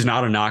 and this is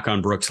not a knock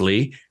on Brooks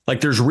Lee, like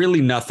there's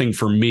really nothing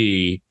for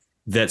me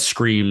that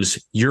screams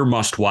you're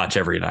must watch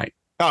every night.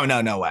 Oh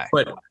no way.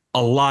 But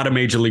a lot of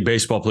Major League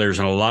Baseball players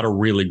and a lot of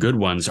really good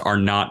ones are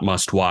not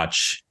must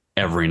watch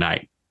every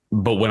night.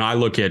 But when I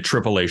look at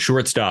AAA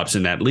shortstops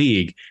in that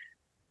league,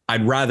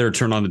 I'd rather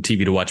turn on the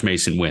TV to watch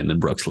Mason Wynn than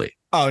Brooks Lee.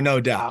 Oh,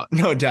 no doubt.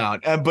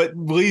 But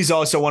Lee's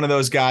also one of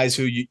those guys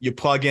who you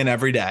plug in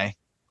every day.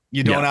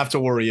 You don't have to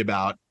worry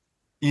about.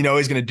 He's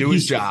going to do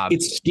his job.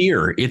 It's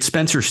Steer. It's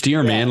Spencer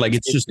Steer, man. Like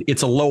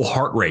it's a low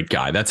heart rate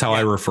guy. That's how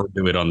I refer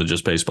to it on the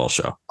Just Baseball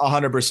show.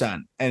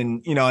 100%.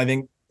 And, I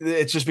think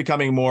it's just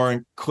becoming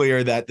more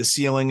clear that the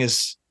ceiling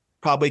is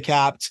probably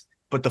capped,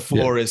 but the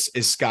floor is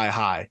sky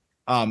high.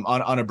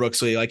 On a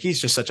Brooks Lee, like he's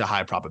just such a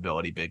high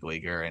probability big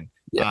leaguer, and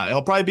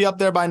he'll probably be up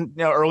there by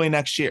early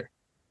next year.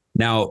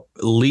 Now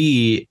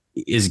Lee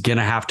is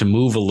gonna have to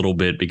move a little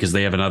bit because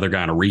they have another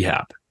guy in a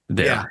rehab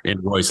there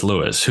in Royce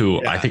Lewis,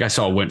 who I think I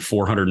saw went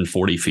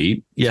 440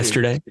 feet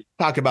yesterday.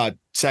 Talk about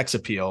sex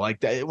appeal, like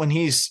that, when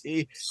this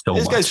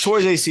guy's tore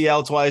his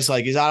ACL twice,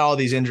 like he's had all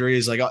these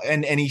injuries, like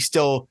and he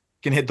still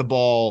can hit the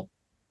ball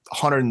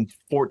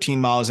 114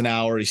 miles an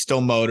hour. He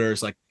still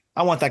motors. Like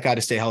I want that guy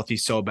to stay healthy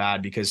so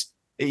bad because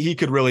he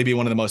could really be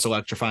one of the most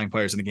electrifying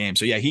players in the game.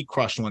 So yeah, he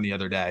crushed one the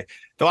other day.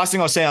 The last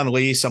thing I'll say on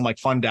Lee, some like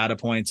fun data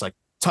points, like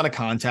ton of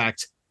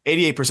contact,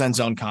 88%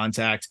 zone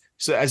contact.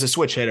 So as a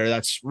switch hitter,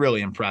 that's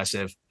really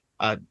impressive.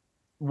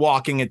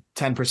 Walking at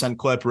 10%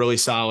 clip, really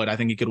solid. I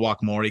think he could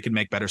walk more. He could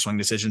make better swing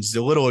decisions. He's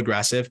a little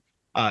aggressive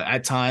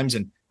at times,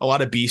 and a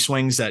lot of B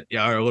swings that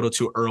are a little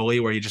too early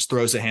where he just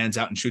throws the hands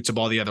out and shoots the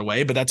ball the other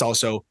way. But that's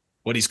also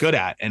what he's good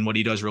at and what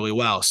he does really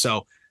well.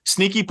 So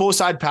sneaky pull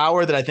side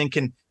power that I think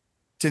can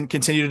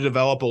continue to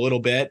develop a little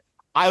bit.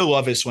 I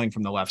love his swing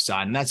from the left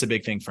side. And that's a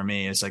big thing for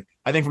me. It's like,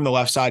 I think from the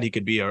left side, he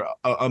could be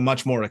a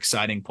much more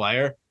exciting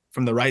player.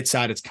 From the right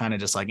side, it's kind of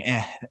just like,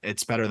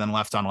 it's better than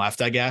left on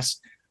left, I guess.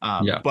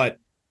 But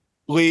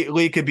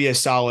Lee could be a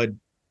solid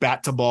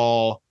bat to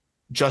ball,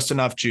 just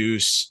enough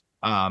juice.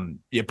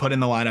 You put in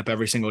the lineup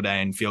every single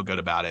day and feel good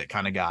about it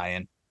kind of guy.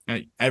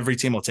 And every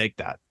team will take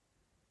that.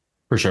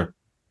 For sure.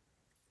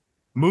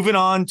 Moving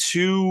on to,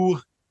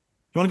 you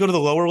want to go to the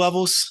lower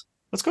levels?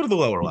 Let's go to the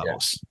lower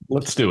levels.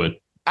 Let's do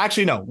it.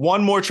 Actually, no,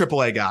 one more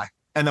AAA guy,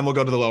 and then we'll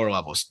go to the lower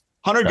levels.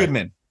 Hunter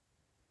Goodman.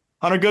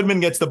 Hunter Goodman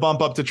gets the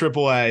bump up to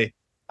AAA,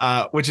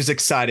 which is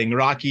exciting.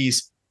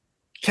 Rockies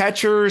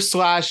catcher /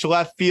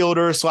 left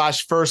fielder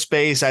 / first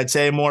base. I'd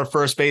say more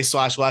first base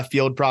 / left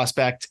field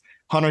prospect,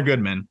 Hunter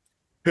Goodman,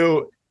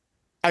 who,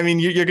 I mean,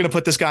 you're going to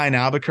put this guy in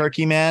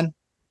Albuquerque, man.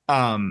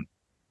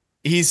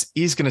 He's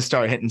going to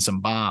start hitting some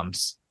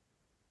bombs.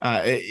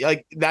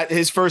 Like that,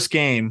 his first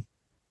game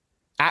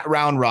at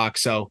Round Rock.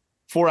 So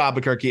for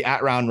Albuquerque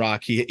at Round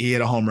Rock, he hit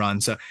a home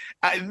run. So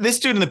this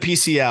dude in the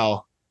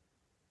PCL,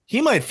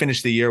 he might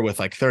finish the year with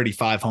like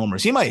 35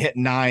 homers. He might hit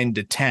 9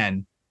 to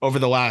 10 over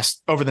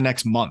the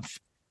next month.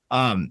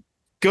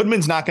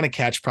 Goodman's not going to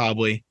catch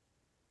probably,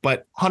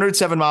 but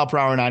 107 mile per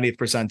hour, 90th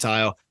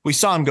percentile. We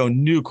saw him go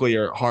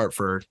nuclear at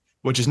Hartford,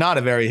 which is not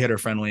a very hitter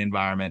friendly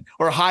environment,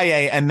 or high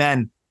A, and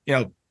then,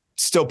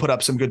 still put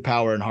up some good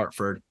power in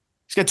Hartford.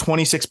 He's got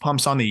 26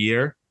 pumps on the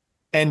year,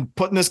 and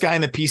putting this guy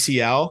in the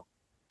PCL,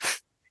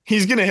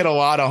 he's going to hit a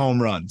lot of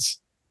home runs.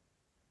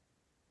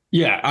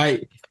 Yeah.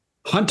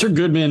 Hunter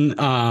Goodman,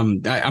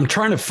 I'm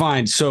trying to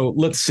find, so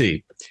let's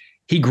see.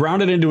 He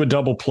grounded into a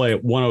double play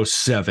at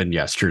 107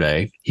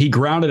 yesterday. He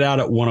grounded out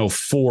at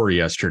 104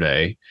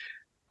 yesterday.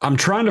 I'm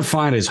trying to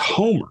find his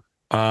homer.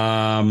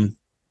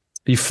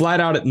 He flat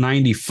out at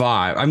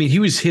 95. I mean, he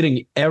was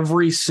hitting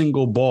every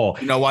single ball.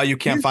 You know why you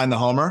can't find the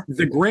homer?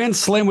 The grand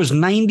slam was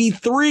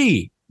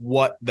 93.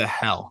 What the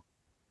hell?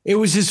 It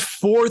was his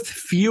fourth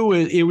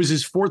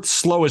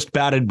slowest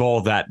batted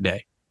ball that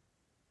day.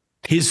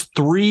 His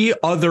 3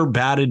 other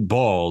batted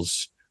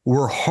balls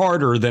were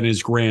harder than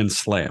his grand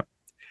slam.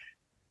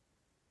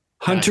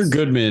 Hunter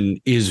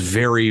Goodman is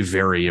very,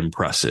 very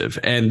impressive.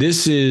 And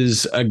this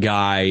is a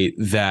guy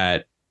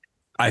that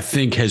I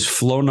think has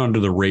flown under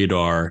the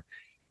radar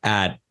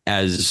at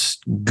as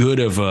good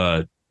of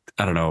an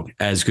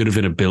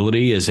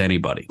ability as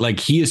anybody. Like,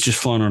 he has just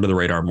flown under the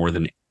radar more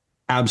than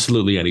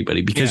absolutely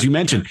anybody, because you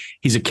mentioned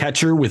he's a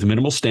catcher with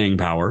minimal staying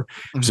power.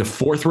 He's a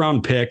 4th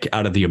round pick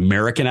out of the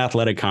American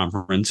Athletic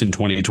Conference in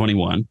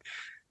 2021.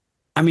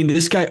 I mean,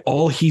 this guy,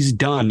 all he's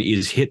done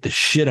is hit the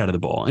shit out of the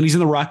ball, and he's in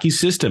the Rockies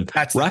system.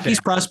 Rockies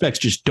prospects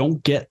just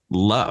don't get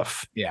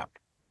love. Yeah,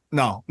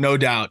 no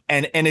doubt.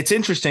 And it's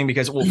interesting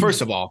because, well,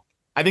 first of all,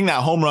 I think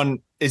that home run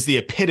is the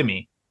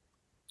epitome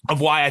of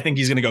why I think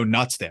he's going to go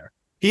nuts there.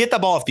 He hit the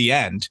ball off the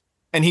end,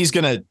 and he's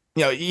going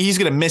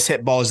to miss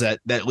hit balls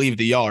that leave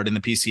the yard in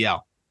the PCL.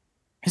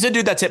 He's a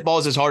dude that's hit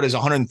balls as hard as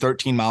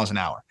 113 miles an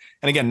hour.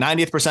 And again,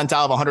 90th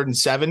percentile of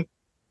 107,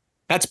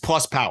 that's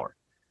plus power.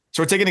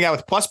 So we're taking a guy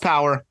with plus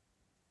power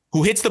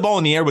who hits the ball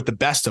in the air with the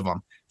best of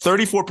them,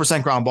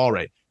 34% ground ball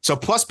rate. So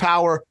plus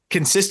power,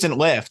 consistent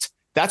lift.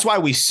 That's why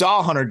we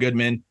saw Hunter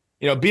Goodman,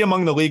 be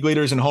among the league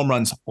leaders in home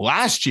runs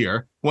last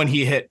year when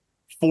he hit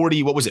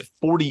 40,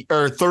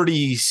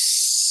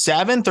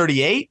 37,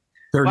 38?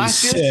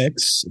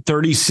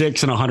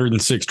 36 and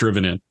 106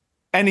 driven in.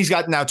 And he's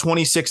got now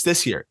 26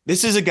 this year.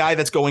 This is a guy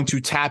that's going to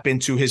tap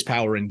into his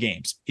power in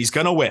games. He's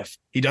going to whiff.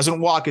 He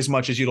doesn't walk as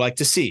much as you'd like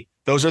to see.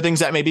 Those are things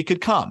that maybe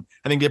could come.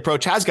 I think the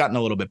approach has gotten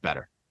a little bit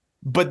better.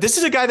 But this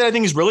is a guy that I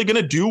think is really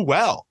going to do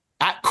well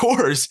at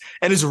Coors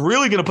and is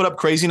really going to put up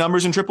crazy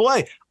numbers in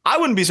AAA. I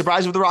wouldn't be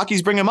surprised if the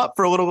Rockies bring him up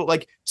for a little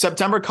like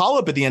September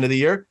call-up at the end of the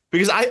year,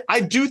 because I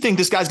do think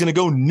this guy's going to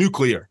go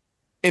nuclear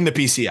in the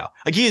PCL.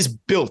 Like, he is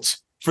built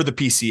for the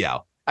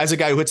PCL. As a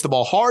guy who hits the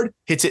ball hard,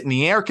 hits it in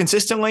the air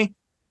consistently,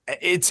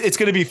 it's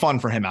going to be fun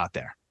for him out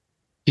there.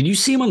 Did you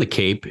see him on the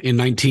Cape in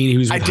 19? He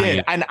was. I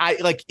did, and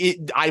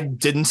I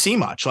didn't see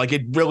much. Like,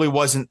 it really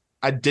wasn't.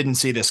 I didn't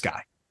see this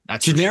guy.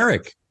 That's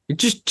generic. Sure.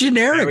 Just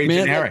generic, very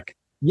man. Generic. Like,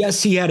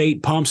 yes, he had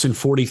 8 pumps in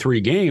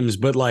 43 games,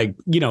 but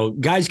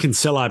guys can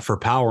sell out for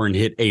power and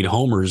hit 8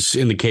 homers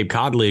in the Cape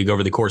Cod League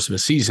over the course of a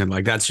season.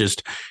 Like, that's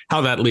just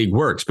how that league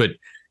works. But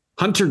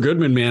Hunter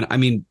Goodman, man, I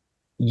mean,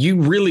 you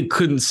really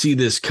couldn't see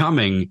this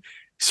coming.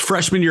 His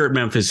freshman year at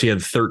Memphis, he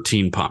had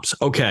 13 pumps.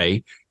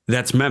 Okay,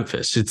 that's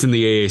Memphis. It's in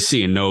the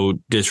AAC, and no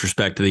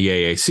disrespect to the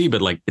AAC,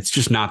 but it's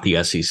just not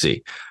the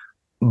SEC.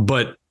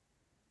 But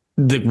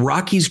the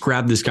Rockies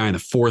grabbed this guy in the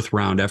 4th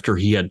round after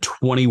he had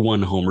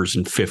 21 homers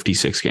in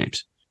 56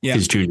 games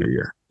his junior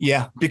year.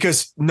 Yeah,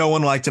 because no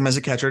one liked him as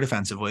a catcher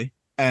defensively,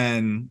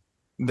 and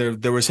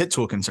there was hit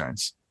tool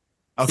concerns.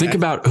 Okay. Think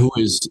about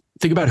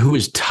who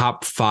is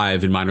top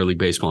 5 in minor league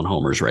baseball in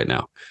homers right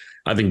now.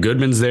 I think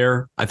Goodman's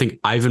there. I think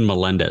Ivan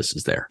Melendez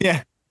is there.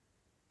 Yeah.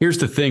 Here's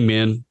the thing,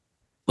 man.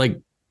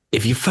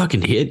 If you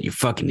fucking hit, you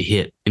fucking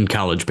hit in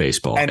college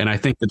baseball. And I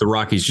think that the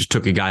Rockies just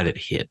took a guy that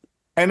hit.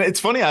 And it's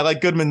funny. I like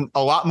Goodman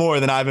a lot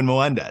more than Ivan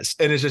Melendez.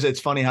 And it's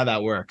funny how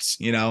that works,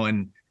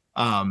 and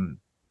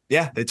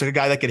they took a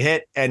guy that could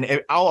hit,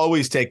 and I'll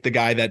always take the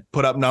guy that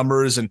put up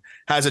numbers and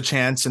has a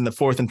chance in the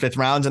 4th and 5th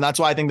rounds. And that's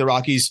why I think the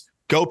Rockies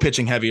go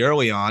pitching heavy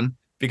early on,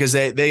 because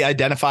they're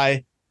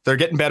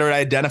getting better at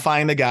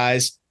identifying the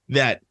guys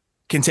that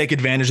can take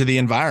advantage of the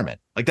environment.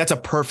 Like, that's a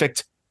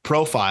perfect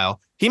profile.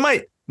 He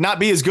might not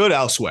be as good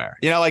elsewhere.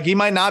 He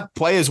might not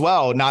play as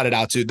well, not at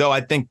altitude, though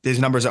I think his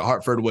numbers at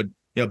Hartford would,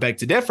 beg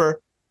to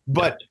differ.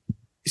 But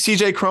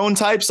CJ Cron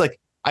types,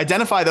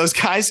 identify those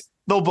guys,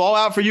 they'll ball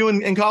out for you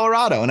in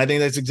Colorado. And I think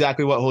that's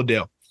exactly what he'll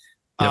do.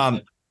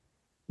 Yep.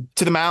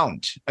 To the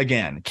mound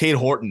again, Cade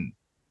Horton.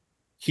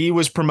 He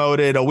was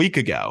promoted a week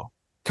ago.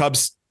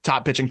 Cubs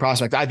top pitching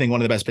prospect. I think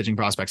one of the best pitching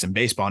prospects in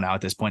baseball now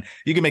at this point.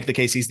 You can make the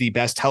case he's the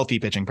best healthy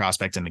pitching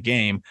prospect in the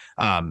game,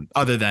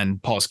 other than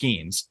Paul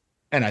Skeens.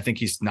 And I think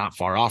he's not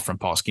far off from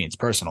Paul Skeens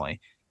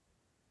personally.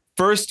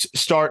 First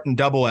start in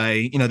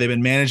Double-A, they've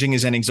been managing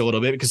his innings a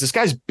little bit because this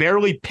guy's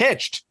barely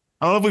pitched.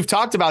 I don't know if we've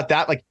talked about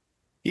that.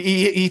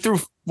 He threw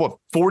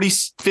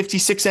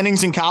 56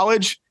 innings in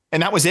college,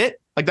 and that was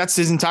it. That's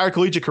his entire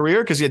collegiate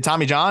career, because he had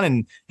Tommy John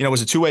and,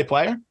 was a two-way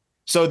player.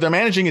 So they're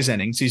managing his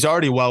innings. He's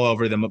already well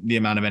over the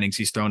amount of innings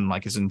he's thrown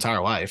in his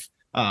entire life.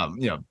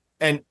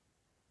 And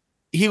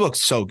he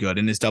looks so good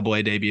in his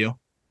Double-A debut.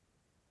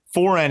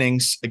 4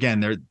 innings. Again,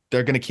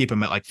 they're going to keep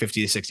him at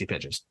 50 to 60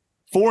 pitches.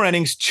 4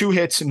 innings, 2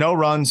 hits, no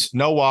runs,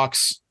 no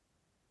walks,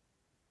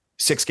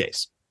 6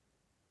 Ks.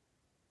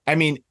 I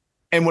mean,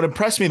 and what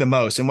impressed me the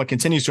most, and what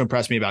continues to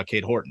impress me about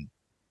Cade Horton,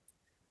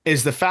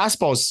 is the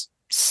fastball's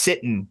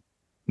sitting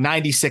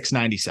 96,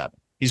 97.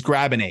 He's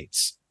grabbing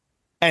 8s.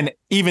 And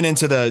even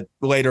into the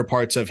later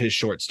parts of his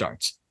short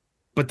starts.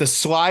 But the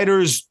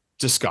slider's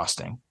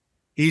disgusting.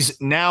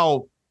 He's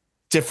now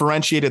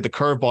differentiated the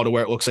curveball to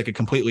where it looks like a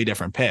completely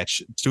different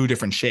pitch, 2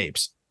 different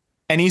shapes.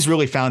 And he's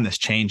really found this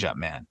changeup,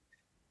 man.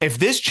 If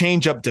this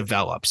changeup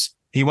develops,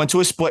 he went to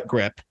a split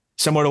grip,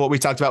 similar to what we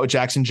talked about with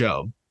Jackson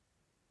Jobe,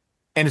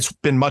 and it's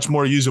been much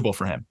more usable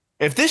for him.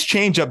 If this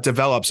changeup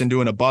develops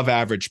into an above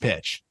average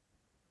pitch,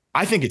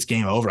 I think it's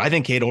game over. I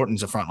think Cade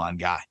Horton's a frontline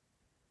guy.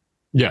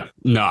 Yeah,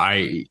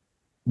 no,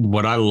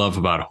 what I love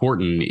about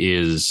Horton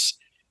is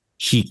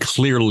he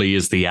clearly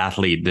is the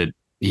athlete that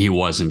he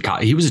was in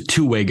college. He was a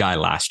 2-way guy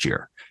last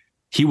year.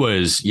 He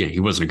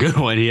wasn't a good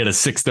one. He had a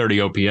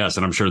 630 OPS,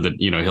 and I'm sure that,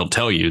 he'll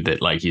tell you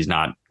that he's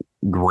not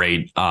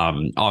great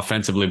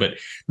offensively, but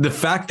the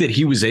fact that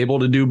he was able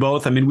to do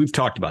both, I mean, we've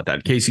talked about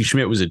that. Casey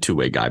Schmidt was a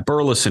 2-way guy.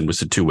 Burleson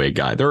was a 2-way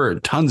guy. There are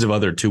tons of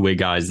other 2-way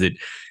guys that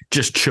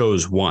just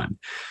chose one.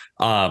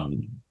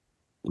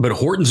 But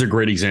Horton's a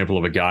great example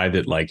of a guy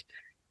that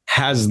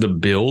has the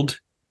build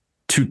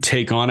to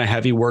take on a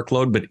heavy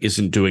workload, but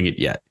isn't doing it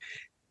yet.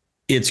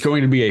 It's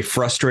going to be a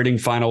frustrating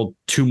final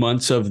 2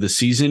 months of the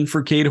season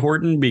for Cade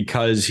Horton,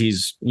 because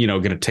he's,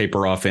 going to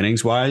taper off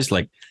innings wise.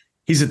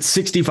 He's at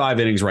 65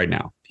 innings right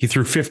now. He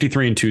threw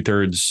 53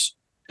 2/3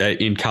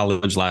 in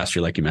college last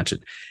year, like you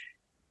mentioned.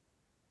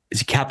 Is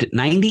he capped at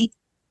 90,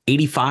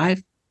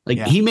 85?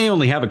 He may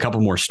only have a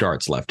couple more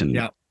starts left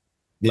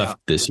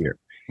this year.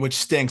 which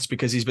stinks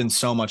because he's been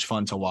so much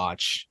fun to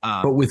watch.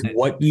 But with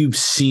what you've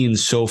seen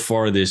so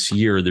far this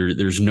year,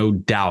 there's no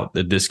doubt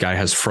that this guy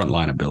has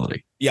frontline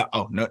ability. Yeah.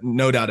 Oh,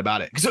 no doubt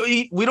about it. So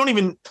we don't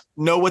even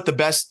know what the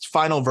best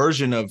final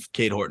version of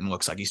Cade Horton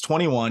looks like. He's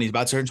 21. He's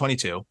about to turn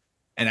 22.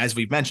 And as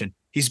we've mentioned,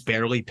 he's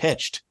barely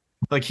pitched.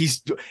 Like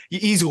he's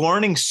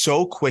learning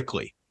so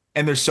quickly.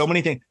 And there's so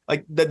many things,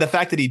 like the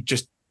fact that he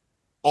just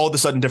all of a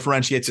sudden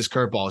differentiates his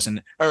curveballs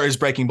or his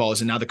breaking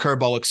balls. And now the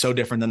curveball looks so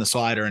different than the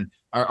slider and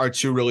are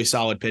two really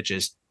solid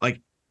pitches.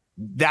 Like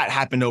that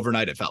happened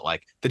overnight. It felt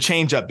like the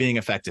changeup being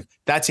effective.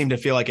 That seemed to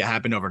feel like it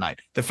happened overnight.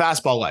 The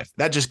fastball life,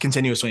 that just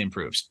continuously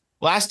improves.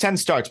 Last 10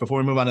 starts before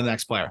we move on to the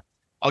next player.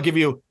 I'll give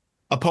you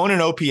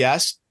opponent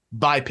OPS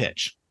by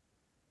pitch.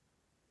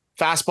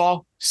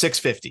 Fastball,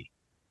 650.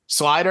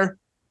 Slider,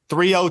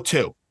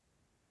 302.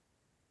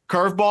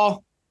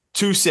 Curveball,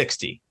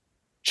 260.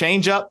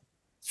 Changeup,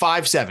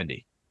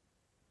 570.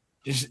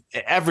 Just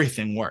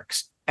everything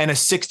works. And a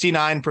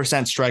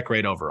 69% strike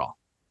rate overall.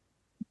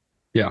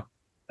 Yeah.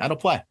 That'll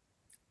play.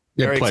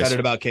 Very excited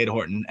about Cade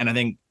Horton. And I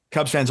think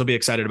Cubs fans will be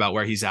excited about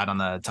where he's at on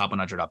the top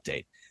 100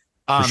 update.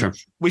 For sure.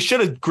 We should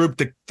have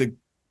grouped the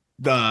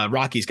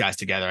Rockies guys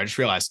together. I just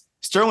realized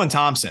Sterling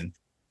Thompson,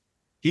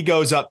 he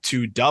goes up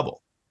to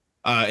double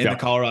in the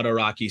Colorado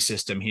Rockies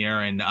system here.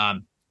 And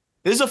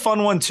this is a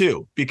fun one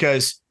too,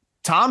 because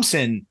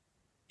Thompson,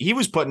 he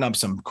was putting up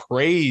some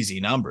crazy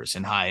numbers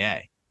in high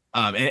A.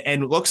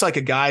 And looks like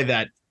a guy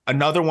that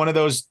another one of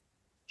those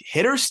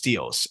hitter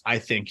steals, I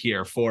think,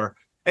 here for,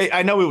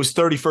 I know it was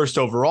 31st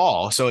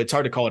overall, so it's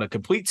hard to call it a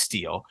complete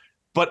steal,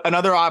 but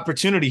another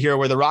opportunity here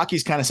where the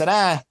Rockies kind of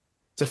said,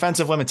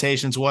 defensive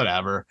limitations,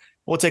 whatever.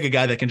 We'll take a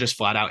guy that can just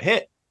flat out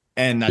hit.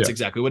 And that's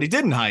exactly what he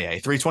did in high A.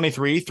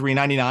 323,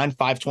 399,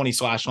 520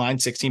 slash line,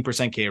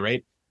 16% K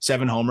rate,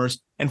 7 homers,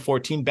 and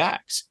 14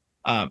 backs.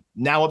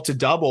 Now up to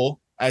double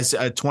as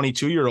a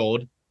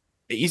 22-year-old.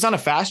 He's on a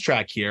fast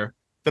track here.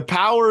 The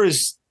power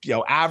is,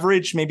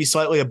 average, maybe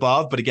slightly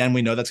above, but again,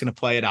 we know that's going to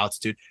play at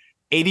altitude.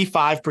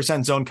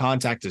 85% zone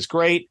contact is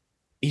great.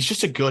 He's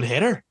just a good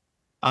hitter.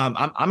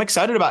 I'm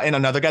excited about, and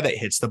another guy that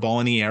hits the ball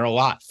in the air a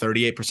lot,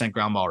 38%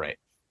 ground ball rate.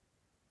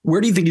 Where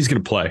do you think he's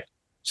going to play?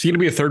 Is he going to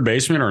be a third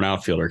baseman or an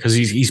outfielder? Because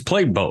he's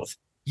played both.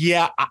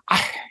 Yeah,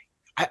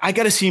 I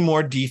got to see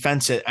more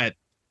defense at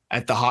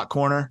the hot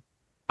corner.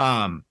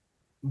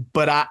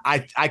 But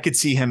I could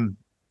see him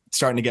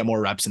starting to get more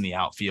reps in the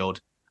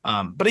outfield.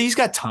 But he's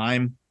got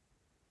time.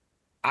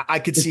 I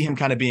could see him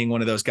kind of being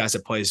one of those guys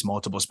that plays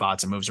multiple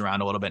spots and moves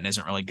around a little bit and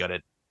isn't really good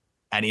at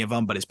any of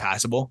them, but is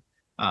passable.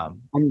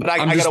 But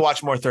I got to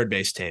watch more third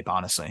base tape,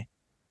 honestly.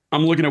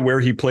 I'm looking at where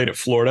he played at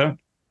Florida.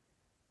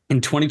 In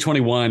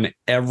 2021,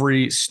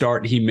 every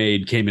start he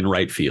made came in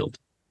right field.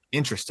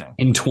 Interesting.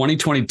 In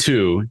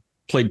 2022,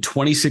 played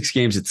 26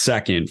 games at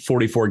second,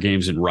 44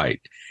 games in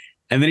right.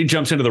 And then he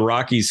jumps into the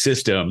Rockies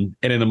system.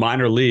 And in the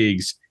minor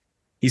leagues,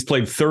 he's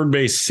played third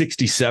base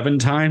 67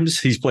 times.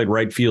 He's played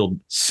right field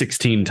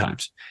 16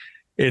 times.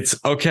 It's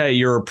okay.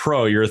 You're a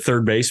pro. You're a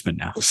third baseman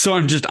now. So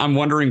I'm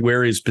wondering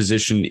where his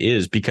position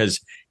is,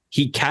 because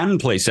he can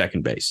play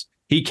second base.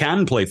 He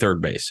can play third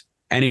base,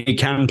 and he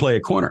can play a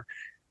corner.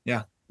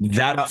 Yeah.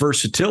 That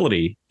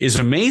versatility is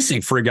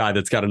amazing for a guy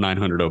that's got a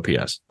 900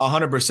 OPS.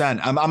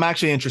 100%. I'm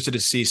actually interested to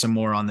see some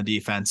more on the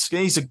defense.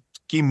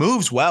 He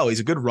moves well.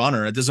 He's a good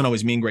runner. It doesn't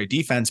always mean great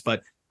defense,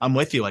 but I'm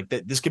with you. Like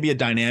this could be a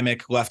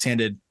dynamic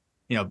left-handed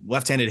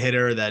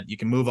hitter that you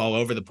can move all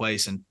over the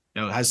place and,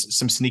 has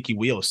some sneaky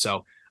wheels.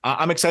 So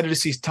I'm excited to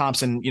see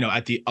Thompson,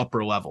 at the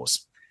upper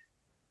levels.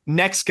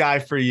 Next guy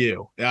for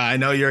you. I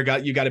know you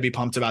got to be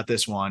pumped about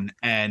this one,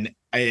 and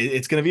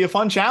it's going to be a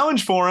fun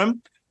challenge for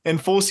him in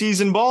full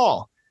season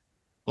ball.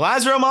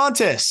 Lázaro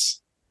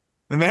Montes,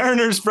 the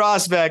Mariners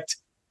prospect,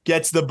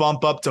 gets the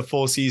bump up to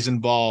full season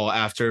ball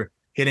after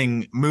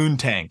hitting moon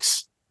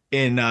tanks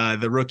in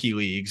the rookie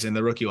leagues and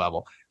the rookie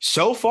level.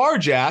 So far,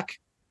 Jack,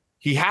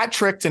 he hat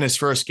tricked in his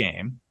first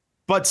game,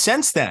 but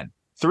since then,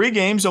 3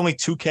 games, only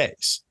 2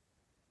 Ks.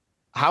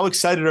 How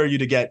excited are you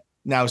to get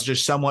now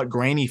just somewhat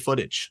grainy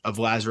footage of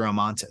Lázaro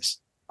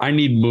Montes? I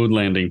need moon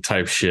landing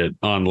type shit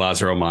on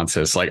Lázaro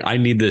Montes. Like, I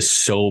need this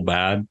so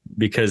bad,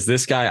 because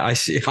this guy,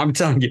 I'm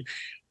telling you,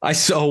 I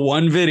saw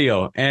one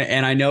video,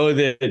 and I know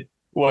that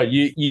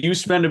you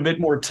spend a bit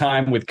more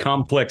time with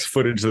complex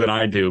footage than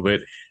I do,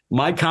 but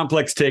my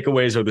complex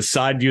takeaways are the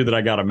side view that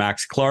I got of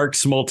Max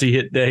Clark's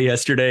multi-hit day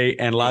yesterday,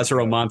 and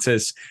Lázaro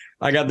Montes.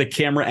 I got the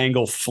camera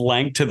angle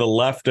flanked to the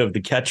left of the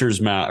catcher's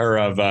mat, or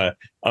of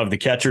the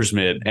catcher's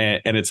mitt,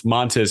 and it's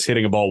Montes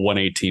hitting a ball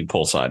 118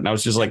 pull side, and I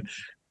was just like,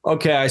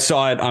 okay, I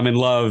saw it. I'm in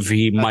love.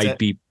 He might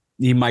be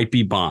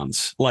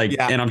Bonds,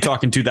 and I'm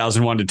talking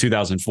 2001 to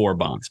 2004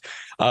 Bonds.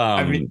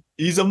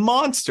 He's a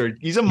monster.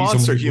 He's a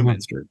monster human.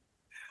 Monster.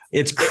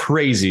 It's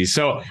crazy.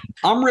 So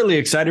I'm really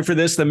excited for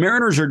this. The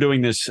Mariners are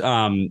doing this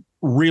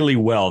really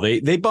well.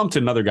 They bumped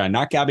another guy,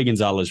 not Gabby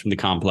Gonzalez from the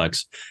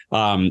complex.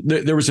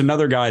 There was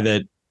another guy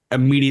that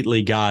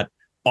immediately got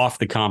off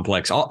the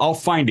complex. I'll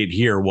find it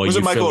here. Was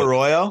it Michael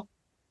Arroyo?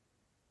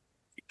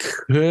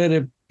 Could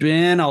have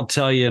been? I'll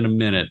tell you in a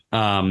minute.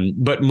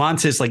 But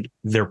Montes, like,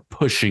 they're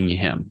pushing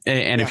him.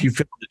 And if you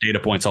fill the data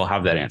points, I'll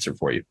have that answer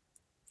for you.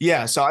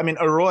 Yeah. So, I mean,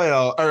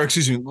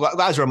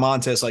 Lázaro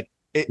Montes, like,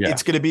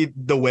 it's going to be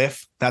the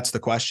whiff. That's the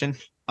question.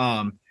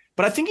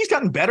 But I think he's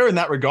gotten better in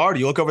that regard.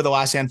 You look over the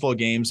last handful of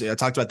games. I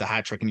talked about the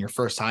hat trick in your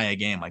first high A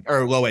game,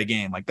 or low A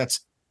game. Like, that's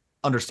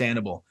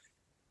understandable.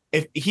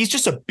 If he's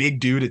just a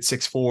big dude at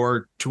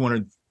 6'4",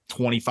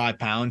 225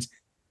 pounds,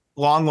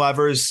 long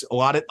levers, a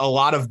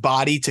lot of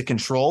body to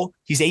control.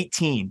 He's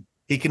 18.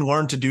 He can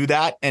learn to do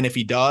that. And if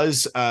he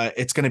does,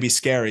 it's going to be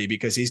scary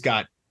because he's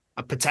got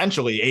a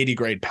potentially 80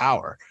 grade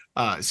power.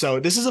 So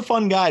this is a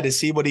fun guy to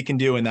see what he can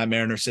do in that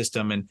Mariner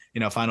system and,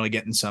 finally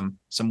getting some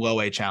low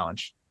A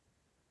challenge.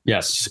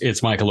 Yes,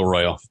 it's Michael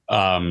Arroyo.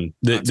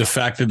 The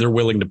fact that they're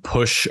willing to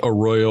push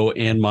Arroyo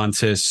and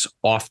Montes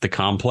off the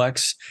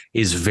complex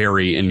is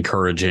very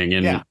encouraging.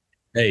 And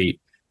hey,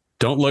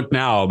 don't look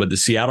now, but the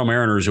Seattle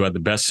Mariners, who had the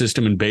best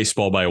system in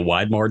baseball by a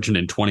wide margin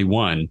in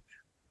 21,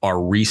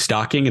 are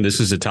restocking, and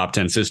this is a top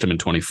 10 system in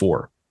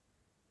 24.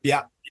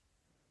 Yeah.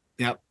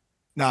 Yep.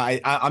 No,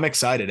 I'm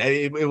excited.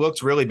 It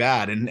looks really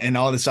bad, and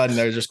all of a sudden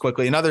there's just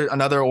quickly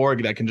another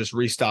org that can just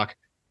restock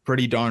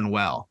pretty darn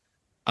well.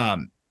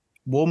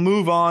 We'll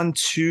move on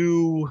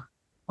to,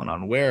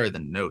 where are the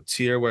notes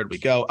here? Where'd we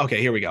go? Okay,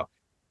 here we go.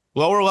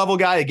 Lower level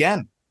guy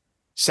again,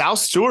 Sal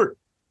Stewart,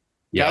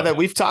 guy that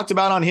we've talked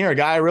about on here, a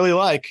guy I really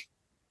like.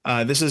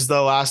 This is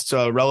the last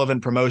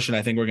relevant promotion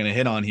I think we're going to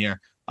hit on here.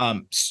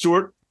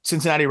 Stewart,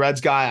 Cincinnati Reds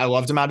guy. I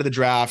loved him out of the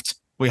draft.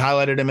 We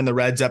highlighted him in the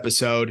Reds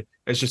episode.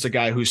 It's just a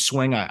guy whose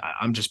swing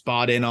I'm just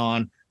bought in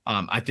on.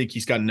 I think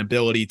he's got an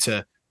ability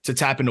to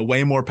tap into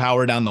way more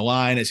power down the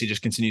line as he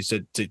just continues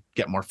to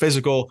get more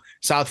physical.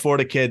 South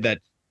Florida kid that,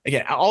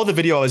 again, all the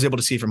video I was able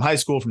to see from high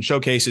school, from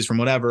showcases, from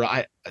whatever,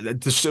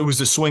 it was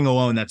the swing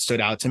alone that stood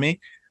out to me.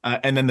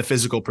 And then the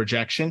physical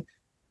projection.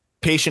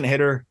 Patient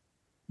hitter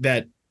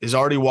that is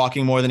already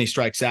walking more than he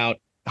strikes out.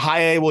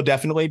 High A will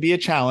definitely be a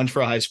challenge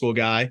for a high school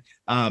guy.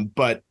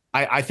 But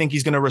I think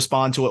he's going to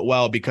respond to it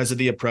well because of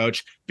the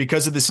approach,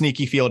 because of the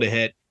sneaky feel to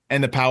hit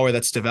and the power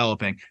that's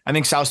developing. I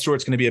think Sal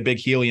Stewart's going to be a big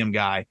helium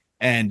guy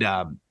and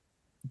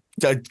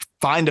to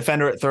fine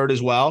defender at third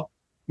as well.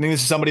 I think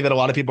this is somebody that a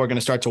lot of people are going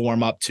to start to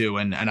warm up to.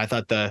 And I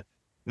thought the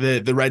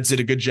Reds did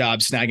a good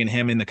job snagging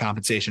him in the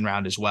compensation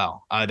round as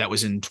well. That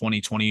was in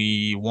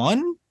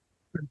 2021?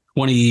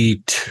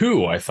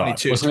 22, I thought.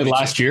 22, Wasn't 22. it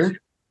last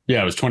year?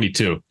 Yeah, it was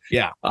 22.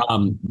 Yeah.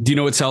 Do you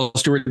know what Sal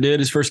Stewart did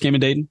his first game in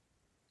Dayton?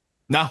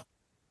 No.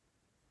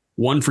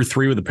 1 for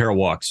 3 with a pair of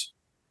walks.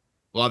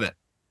 Love it.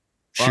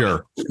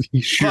 Sure,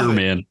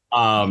 man.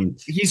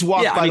 He's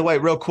walked, by the way,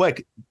 real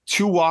quick,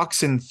 2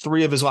 walks in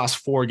 3 of his last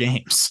 4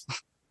 games.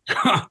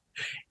 Got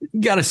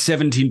a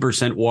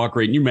 17% walk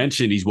rate. And you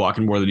mentioned he's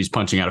walking more than he's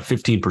punching out, a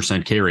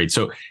 15% K rate.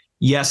 So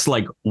yes,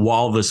 like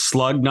while the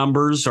slug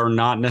numbers are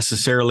not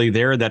necessarily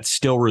there, that's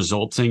still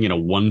resulting in a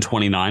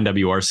 129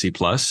 WRC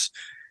plus.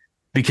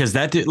 Because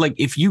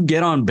if you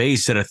get on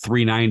base at a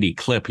 390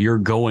 clip, you're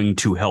going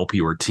to help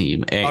your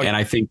team. And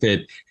I think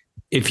that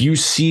if you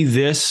see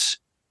this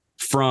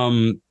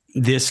from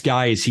this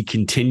guy as he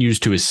continues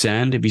to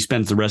ascend, if he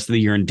spends the rest of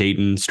the year in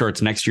Dayton,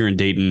 starts next year in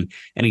Dayton,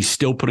 and he's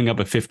still putting up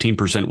a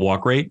 15%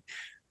 walk rate,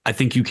 I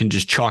think you can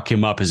just chalk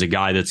him up as a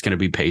guy that's going to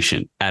be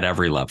patient at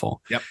every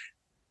level. Yep.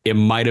 It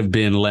might have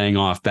been laying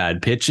off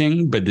bad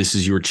pitching, but this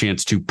is your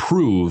chance to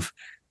prove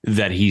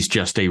that he's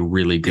just a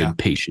really good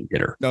patient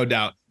hitter. No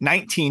doubt.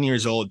 19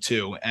 years old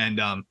too. And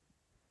 6'3",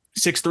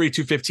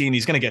 215,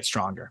 he's going to get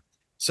stronger.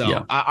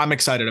 So I'm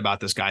excited about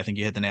this guy. I think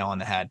you hit the nail on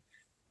the head.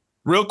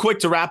 Real quick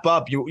to wrap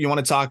up, you want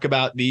to talk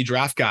about the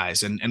draft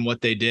guys and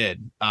what they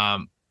did. I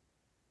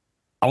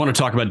want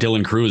to talk about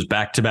Dylan Cruz,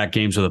 back-to-back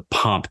games with a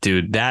pump,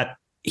 dude. That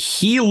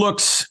he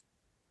looks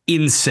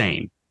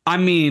insane. I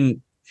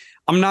mean,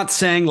 I'm not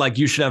saying like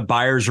you should have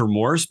buyer's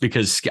remorse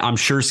because I'm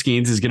sure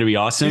Skeens is going to be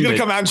awesome. He's going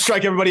to come out and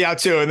strike everybody out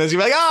too. And then he's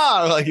going to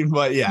be like,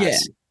 but yes.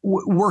 Yeah.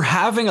 We're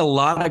having a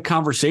lot of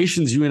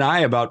conversations, you and I,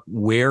 about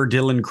where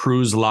Dylan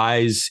Cruz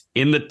lies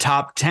in the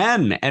top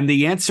 10. And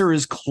the answer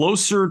is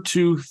closer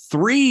to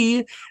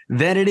 3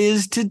 than it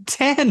is to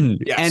 10.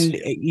 Yes. And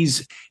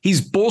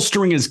he's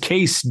bolstering his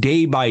case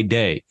day by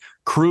day.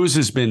 Cruz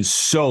has been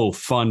so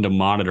fun to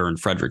monitor in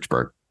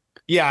Fredericksburg.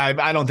 Yeah,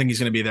 I don't think he's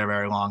going to be there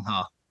very long,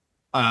 huh?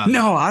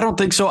 No, I don't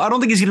think so. I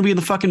don't think he's going to be in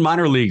the fucking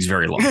minor leagues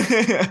very long.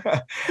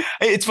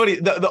 It's funny.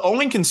 The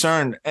only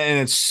concern, and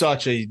it's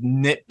such a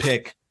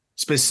nitpick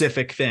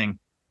specific thing,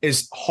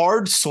 is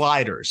hard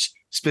sliders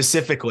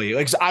specifically.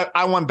 Like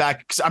I went back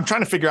because I'm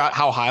trying to figure out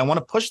how high I want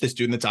to push this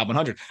dude in the top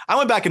 100. I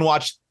went back and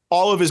watched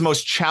all of his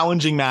most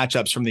challenging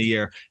matchups from the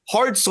year.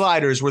 Hard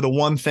sliders were the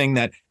one thing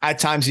that at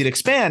times he'd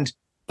expand.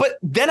 But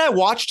then I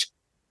watched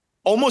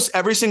almost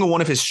every single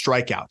one of his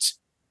strikeouts.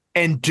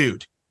 And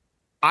dude,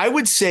 I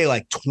would say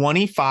like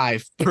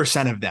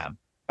 25% of them,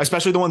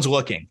 especially the ones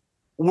looking,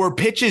 were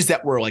pitches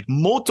that were like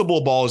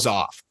multiple balls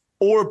off,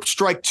 or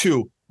strike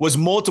 2 was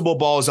multiple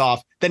balls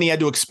off. Then he had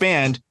to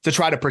expand to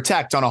try to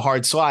protect on a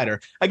hard slider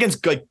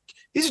against like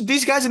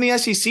these guys in the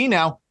SEC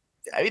now.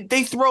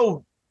 They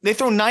throw they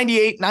throw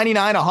 98,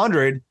 99,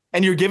 100,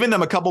 and you're giving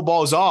them a couple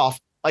balls off.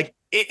 Like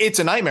it's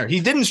a nightmare. He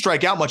didn't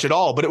strike out much at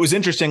all, but it was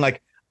interesting.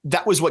 Like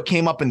that was what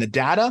came up in the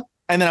data.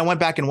 And then I went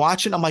back and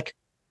watched it. And I'm like,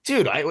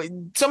 dude,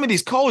 some of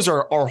these calls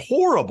are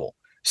horrible.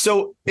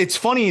 So it's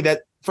funny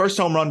that first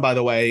home run, by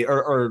the way,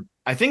 or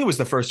I think it was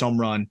the first home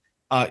run,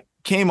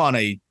 came on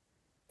a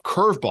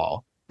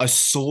curveball, a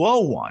slow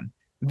one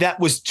that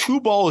was 2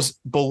 balls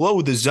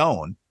below the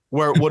zone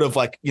where it would have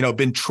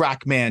been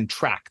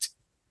tracked.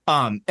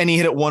 And he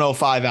hit it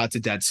 105 out to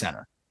dead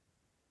center.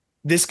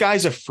 This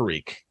guy's a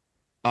freak.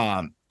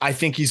 I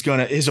think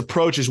his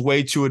approach is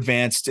way too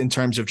advanced in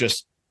terms of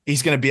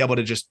he's going to be able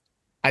to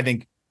I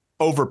think,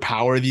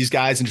 overpower these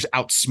guys and just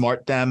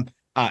outsmart them.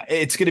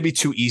 It's going to be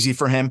too easy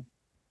for him.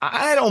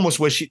 I'd almost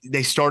wish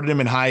they started him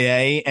in high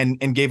A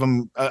and gave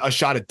him a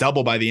shot at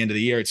double by the end of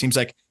the year. It seems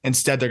like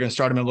instead they're going to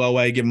start him in low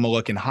A, give him a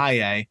look in high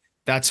A.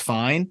 That's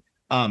fine.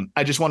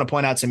 I just want to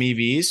point out some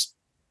EVs.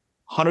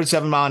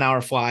 107 mile an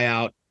hour fly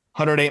out,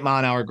 108 mile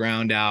an hour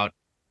ground out,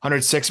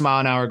 106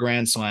 mile an hour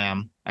grand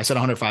slam. I said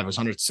 105, it was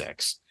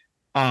 106.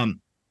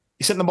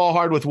 He's hitting the ball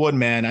hard with wood,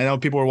 man. I know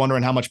people were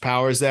wondering how much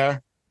power is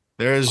there.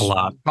 There's a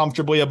lot,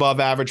 comfortably above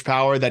average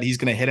power that he's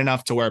going to hit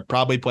enough to where it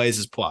probably plays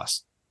his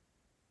plus.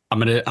 I'm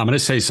gonna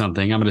say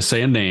something. I'm gonna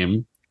say a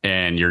name,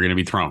 and you're gonna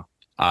be thrown.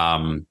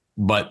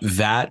 But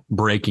that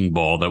breaking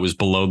ball that was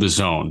below the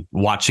zone,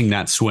 watching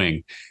that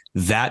swing,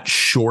 that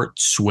short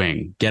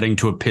swing, getting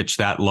to a pitch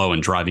that low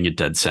and driving it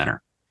dead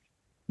center.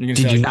 Did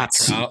you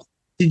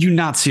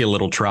not see a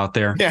little Trout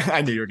there? Yeah,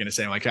 I knew you were gonna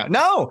say like Trout.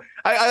 No,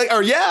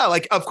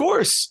 of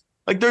course.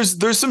 Like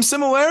there's some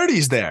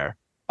similarities there.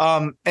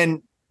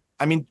 And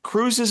I mean,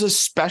 Cruz is a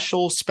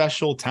special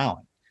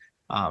talent.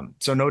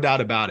 So no doubt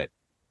about it.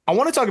 I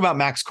want to talk about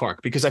Max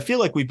Clark because I feel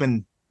like we've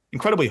been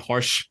incredibly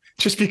harsh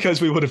just because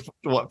we would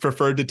have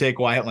preferred to take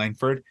Wyatt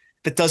Langford.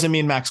 That doesn't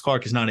mean Max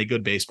Clark is not a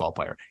good baseball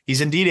player.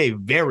 He's indeed a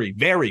very,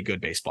 very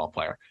good baseball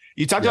player.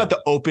 You talked about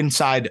the open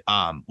side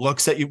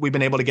looks that we've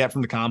been able to get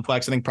from the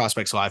complex. I think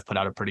Prospects Live put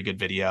out a pretty good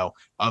video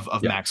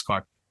of Max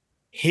Clark.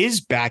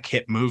 His back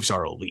hit moves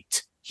are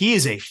elite. He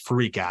is a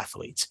freak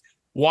athlete.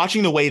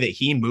 Watching the way that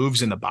he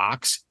moves in the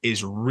box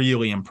is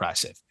really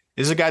impressive.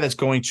 This is a guy that's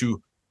going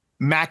to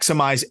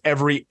maximize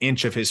every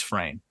inch of his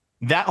frame.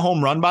 That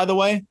home run, by the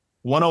way,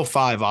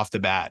 105 off the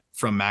bat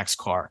from Max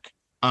Clark.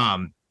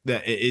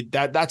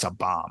 That's a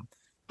bomb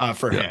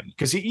for him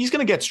because he's going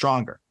to get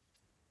stronger.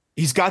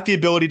 He's got the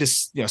ability to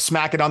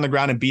smack it on the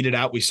ground and beat it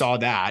out. We saw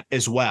that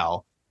as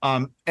well.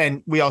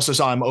 And we also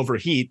saw him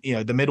overheat.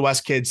 The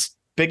Midwest kids,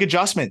 big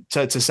adjustment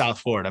to South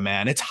Florida,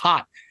 man. It's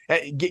hot.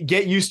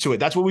 Get used to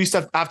it. That's what we used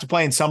to have to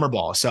play in summer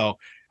ball. So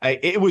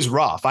it was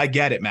rough. I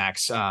get it,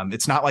 Max.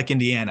 It's not like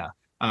Indiana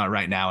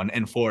right now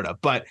in Florida.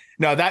 But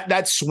no,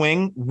 that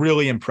swing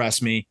really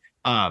impressed me.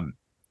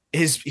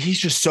 He's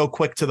just so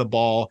quick to the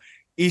ball.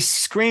 He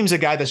screams a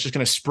guy that's just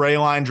going to spray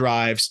line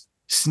drives,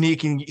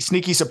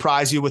 sneaky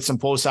surprise you with some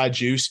pull side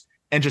juice,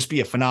 and just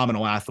be a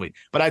phenomenal athlete.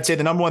 But I'd say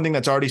the number one thing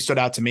that's already stood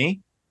out to me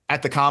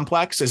at the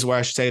complex is where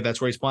I should say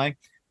that's where he's playing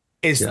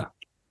is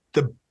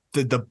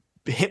the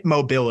hip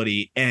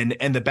mobility and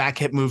the back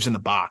hip moves in the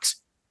box.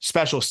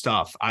 Special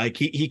stuff.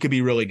 He could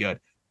be really good.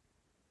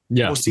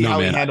 Yeah, we'll see how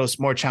he handles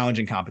more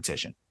challenging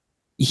competition.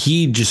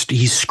 He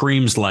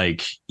screams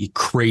like a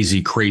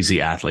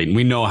crazy athlete. And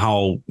we know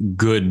how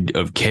good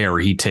of care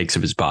he takes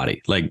of his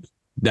body. Like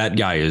that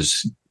guy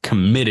is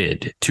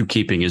committed to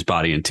keeping his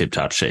body in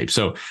tip-top shape.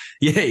 So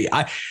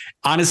yeah,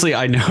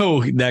 I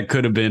know that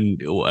could have been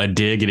a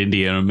dig at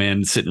Indiana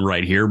man sitting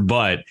right here,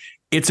 but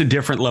it's a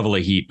different level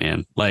of heat,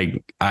 man.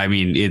 Like, I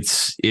mean,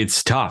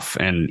 it's tough.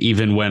 And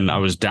even when I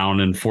was down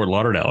in Fort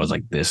Lauderdale, I was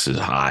like, this is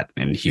hot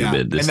and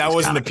humid. Yeah. And that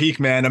wasn't the peak,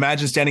 man.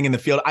 Imagine standing in the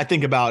field. I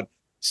think about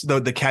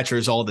the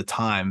catchers all the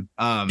time.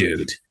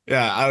 Dude.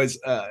 Yeah, I was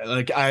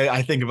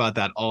I think about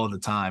that all the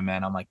time,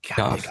 man. I'm like,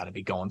 God, they got to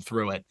be going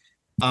through it.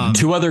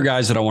 Two other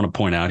guys that I want to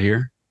point out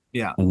here.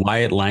 Yeah.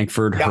 Wyatt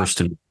Langford,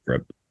 Hurston.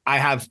 I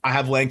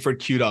have Langford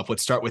queued up.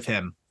 Let's start with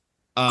him.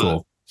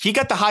 Cool. He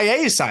got the high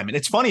A assignment.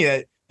 It's funny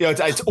that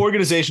it's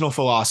organizational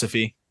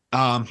philosophy.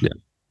 And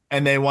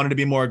they wanted to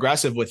be more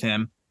aggressive with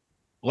him.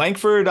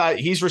 Langford,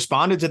 he's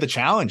responded to the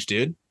challenge,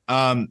 dude.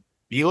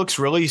 He looks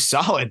really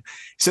solid.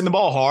 He's hitting the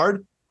ball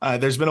hard.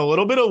 There's been a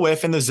little bit of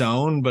whiff in the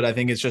zone, but I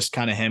think it's just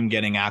kind of him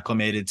getting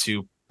acclimated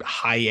to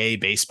high A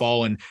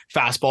baseball and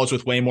fastballs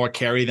with way more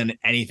carry than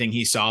anything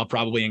he saw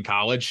probably in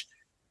college.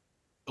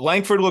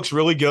 Langford looks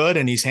really good,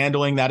 and he's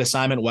handling that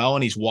assignment well,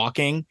 and he's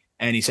walking,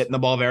 and he's hitting the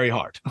ball very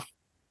hard.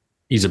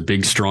 He's a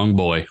big, strong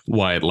boy,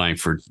 Wyatt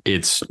Langford.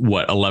 It's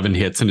 11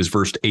 hits in his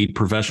first 8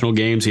 professional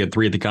games. He had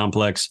 3 at the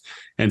complex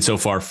and so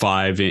far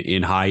 5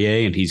 in high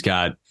A, and he's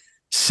got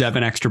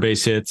 7 extra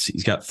base hits.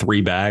 He's got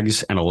 3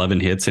 bags and 11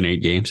 hits in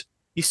 8 games.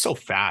 He's so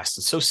fast.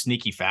 It's so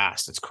sneaky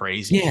fast. It's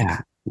crazy. Yeah,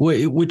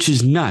 which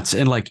is nuts.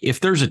 And like, if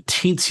there's a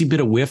teensy bit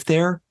of whiff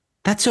there,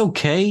 that's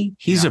okay.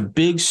 He's a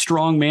big,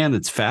 strong man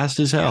that's fast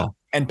as hell.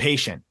 Yeah. And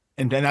patient.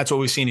 And then that's what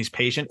we've seen. He's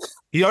patient.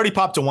 He already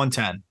popped to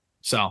 110.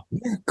 So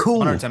cool.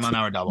 110 mile an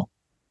hour double.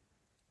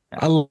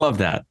 I love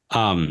that.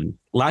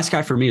 Last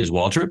guy for me is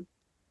Waldrop.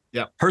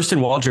 Yeah. Hurston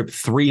Waldrep,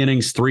 3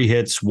 innings, 3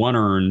 hits, 1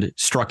 earned,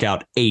 struck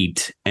out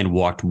 8 and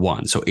walked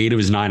 1. So 8 of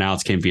his 9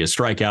 outs came via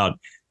strikeout.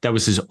 That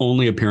was his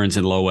only appearance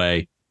in low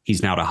A.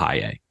 He's now to high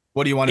A.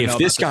 What do you want to know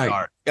this about the guy,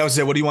 start? I was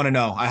saying, what do you want to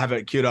know? I have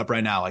it queued up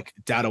right now, like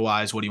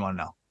data-wise. What do you want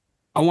to know?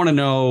 I want to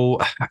know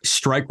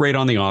strike rate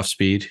on the off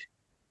speed,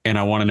 and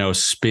I want to know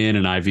spin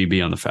and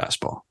IVB on the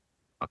fastball.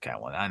 Okay,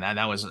 well,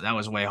 that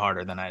was way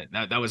harder than I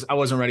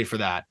wasn't ready for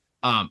that.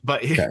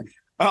 But Okay.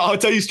 I'll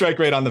tell you strike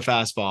rate on the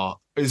fastball.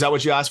 Is that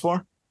what you asked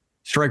for?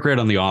 Strike rate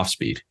on the off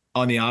speed.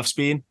 On the off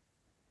speed,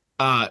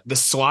 the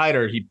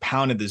slider he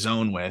pounded the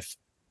zone with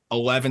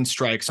 11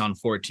 strikes on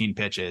 14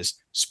 pitches.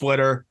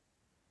 Splitter,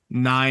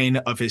 9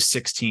 of his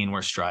 16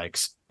 were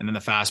strikes, and then the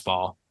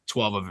fastball,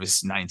 12 of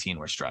his 19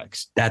 were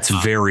strikes. That's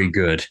very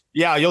good.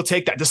 Yeah, you'll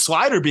take that. The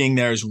slider being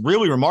there is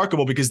really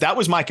remarkable because that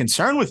was my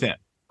concern with him.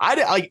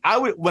 I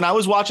would when I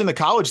was watching the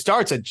college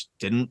starts, I just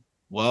didn't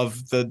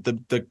love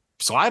the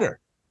slider.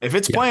 If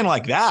it's playing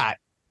like that,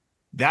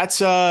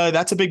 that's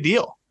a big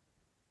deal.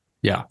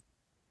 Yeah.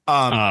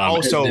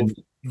 Also,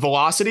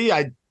 velocity.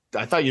 I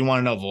thought you'd want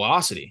to know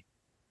velocity.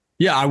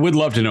 Yeah, I would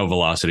love to know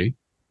velocity.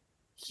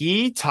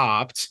 He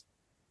topped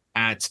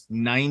at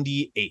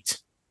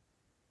 98.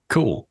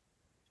 Cool.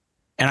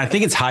 And I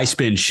think it's high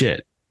spin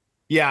shit.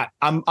 Yeah,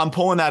 I'm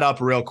pulling that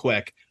up real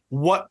quick.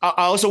 What I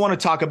also want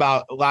to talk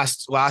about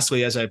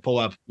lastly, as I pull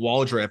up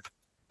Waldrep,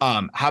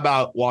 how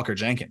about Walker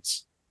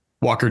Jenkins?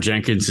 Walker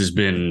Jenkins has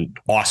been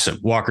awesome.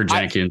 Walker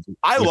Jenkins.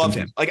 I love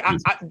him. Like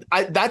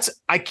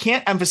I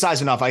can't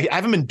emphasize enough. I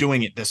haven't been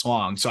doing it this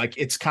long, so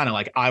it's kind of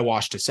like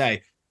eyewash to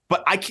say.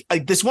 But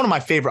this is one of my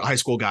favorite high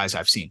school guys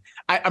I've seen.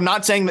 I'm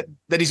not saying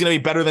that he's going to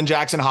be better than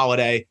Jackson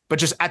Holiday, but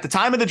just at the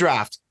time of the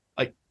draft,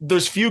 like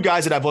there's few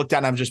guys that I've looked at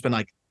and I've just been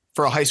like,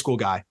 for a high school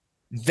guy,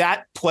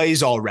 that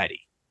plays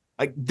already.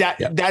 Like that.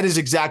 Yeah. That is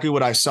exactly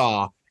what I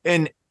saw,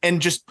 and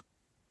just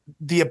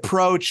the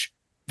approach.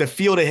 The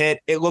feel to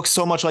hit, it looks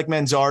so much like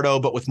Manzardo,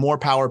 but with more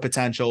power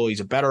potential. He's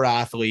a better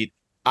athlete.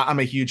 I'm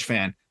a huge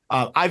fan.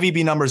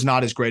 IVB numbers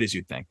not as great as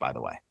you'd think, by the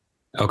way.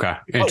 Okay,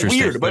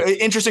 interesting. But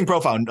interesting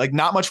profile. Like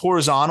not much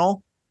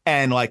horizontal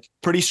and like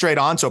pretty straight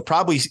on. So it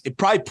probably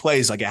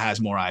plays like it has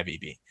more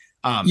IVB.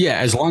 Yeah,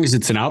 as long as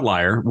it's an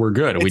outlier, we're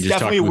good. It's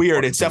definitely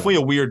weird. It's definitely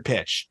a weird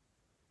pitch.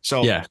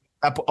 So yeah,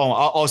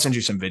 I'll send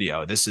you some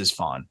video. This is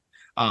fun.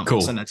 Cool.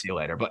 I'll send that to you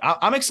later. But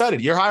I'm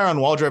excited. You're higher on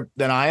Waldrep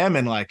than I am,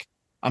 and like.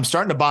 I'm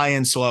starting to buy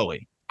in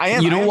slowly. I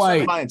am. You know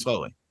why? Buying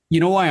slowly. You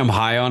know why I'm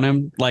high on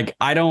him? Like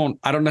I don't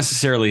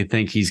necessarily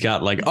think he's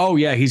got like, oh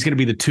yeah, he's going to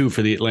be the 2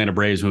 for the Atlanta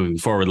Braves moving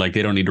forward. Like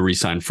they don't need to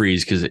re-sign Fried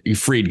because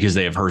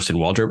they have Hurston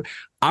Waldrep.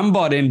 I'm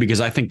bought in because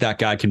I think that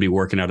guy can be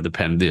working out of the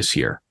pen this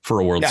year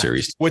for a World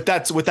Series. With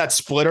that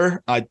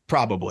splitter,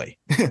 probably.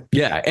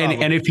 Yeah,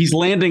 and if he's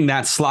landing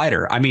that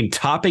slider, I mean,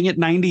 topping at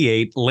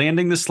 98,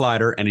 landing the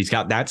slider, and he's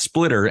got that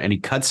splitter, and he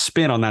cuts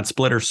spin on that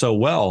splitter so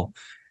well.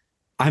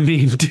 I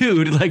mean,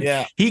 dude, like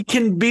he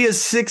can be a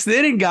 6th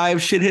inning guy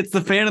if shit hits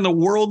the fan in the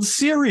World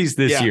Series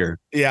this year.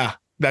 Yeah,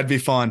 that'd be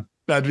fun.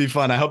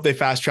 I hope they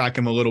fast track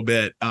him a little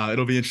bit.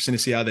 It'll be interesting to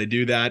see how they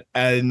do that.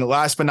 And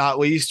last but not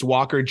least,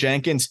 Walker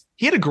Jenkins.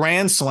 He had a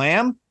grand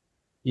slam.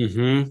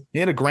 Mm-hmm. He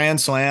had a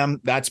grand slam.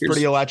 That's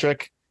pretty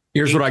electric.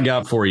 Here's what I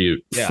got for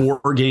you. Yeah.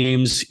 4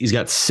 games. He's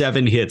got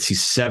 7 hits.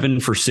 He's 7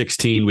 for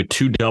 16 with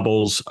 2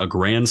 doubles, a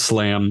grand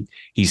slam.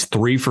 He's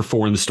 3 for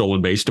 4 in the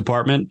stolen base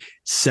department.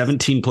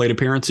 17 plate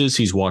appearances.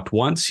 He's walked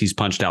once. He's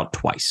punched out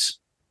twice.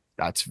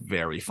 That's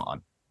very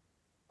fun.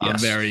 Yes. I'm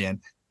very in.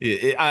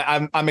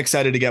 I'm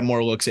excited to get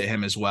more looks at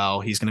him as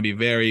well. He's going to be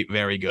very,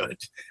 very good.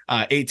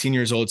 18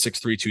 years old,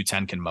 6'3",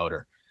 210, can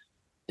motor.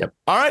 Yep.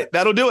 All right,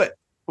 that'll do it.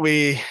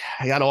 We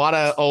got a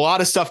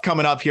lot of stuff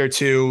coming up here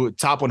too.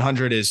 Top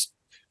 100 is.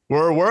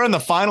 We're in the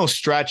final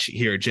stretch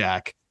here,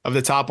 Jack, of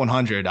the top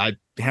 100. I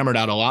hammered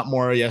out a lot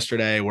more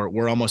yesterday.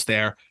 We're almost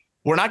there.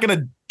 We're not going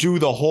to do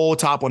the whole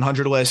top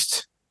 100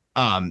 list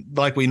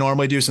like we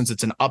normally do since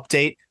it's an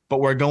update, but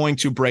we're going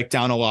to break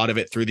down a lot of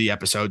it through the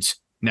episodes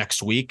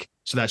next week.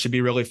 So that should be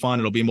really fun.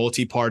 It'll be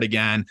multi-part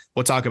again.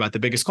 We'll talk about the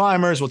biggest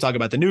climbers. We'll talk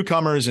about the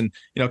newcomers and,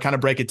 kind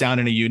of break it down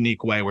in a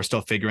unique way. We're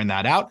still figuring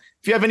that out.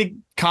 If you have any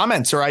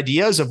comments or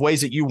ideas of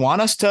ways that you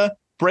want us to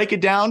break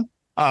it down,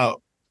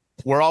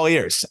 we're all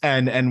ears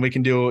and we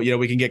can do,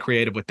 we can get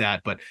creative with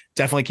that, but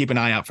definitely keep an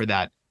eye out for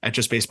that at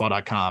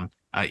justbaseball.com,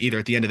 either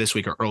at the end of this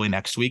week or early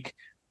next week.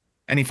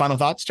 Any final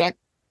thoughts, Jack?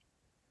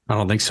 I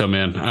don't think so,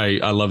 man.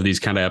 I love these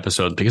kind of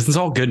episodes because it's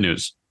all good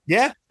news.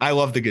 Yeah, I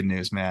love the good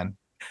news, man.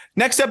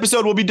 Next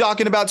episode, we'll be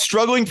talking about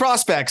struggling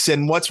prospects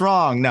and what's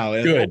wrong.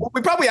 No,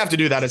 we probably have to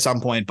do that at some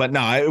point, but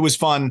no, it was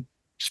fun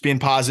just being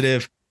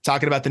positive,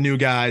 talking about the new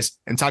guys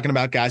and talking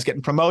about guys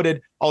getting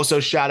promoted. Also,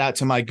 shout out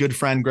to my good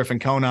friend, Griffin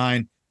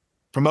Conine.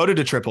 Promoted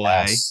to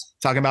AAA,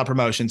 talking about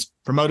promotions,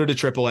 promoted to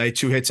AAA,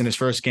 2 hits in his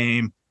first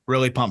game.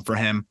 Really pumped for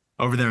him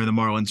over there in the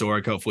Marlins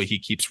org. Hopefully he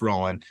keeps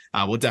rolling.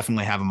 We'll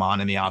definitely have him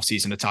on in the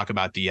offseason to talk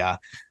about the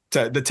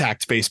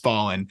tact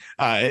baseball and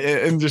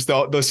just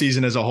the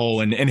season as a whole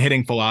and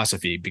hitting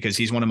philosophy, because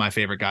he's one of my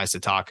favorite guys to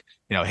talk,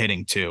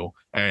 hitting to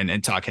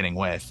and talk hitting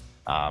with.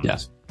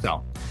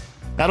 So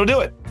That'll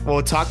do it.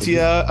 We'll talk to you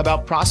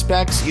about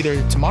prospects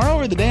either tomorrow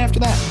or the day after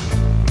that.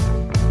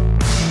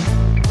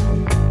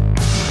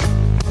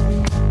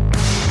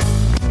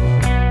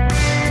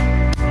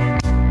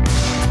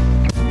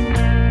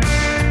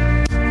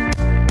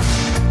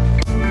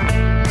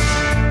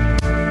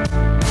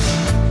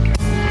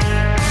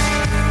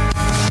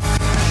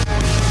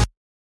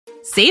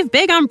 Save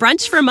big on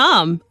brunch for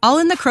mom, all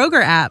in the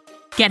Kroger app.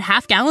 Get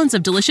half gallons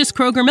of delicious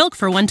Kroger milk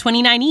for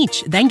 $1.29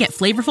 each. Then get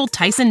flavorful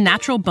Tyson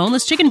natural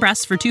boneless chicken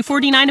breasts for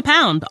 $2.49 a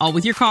pound, all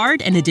with your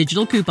card and a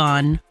digital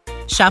coupon.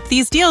 Shop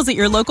these deals at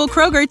your local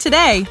Kroger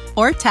today,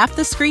 or tap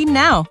the screen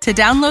now to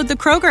download the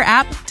Kroger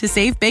app to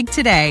save big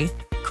today.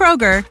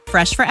 Kroger,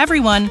 fresh for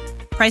everyone.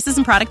 Prices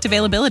and product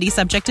availability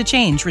subject to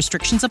change.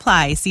 Restrictions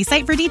apply. See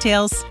site for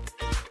details.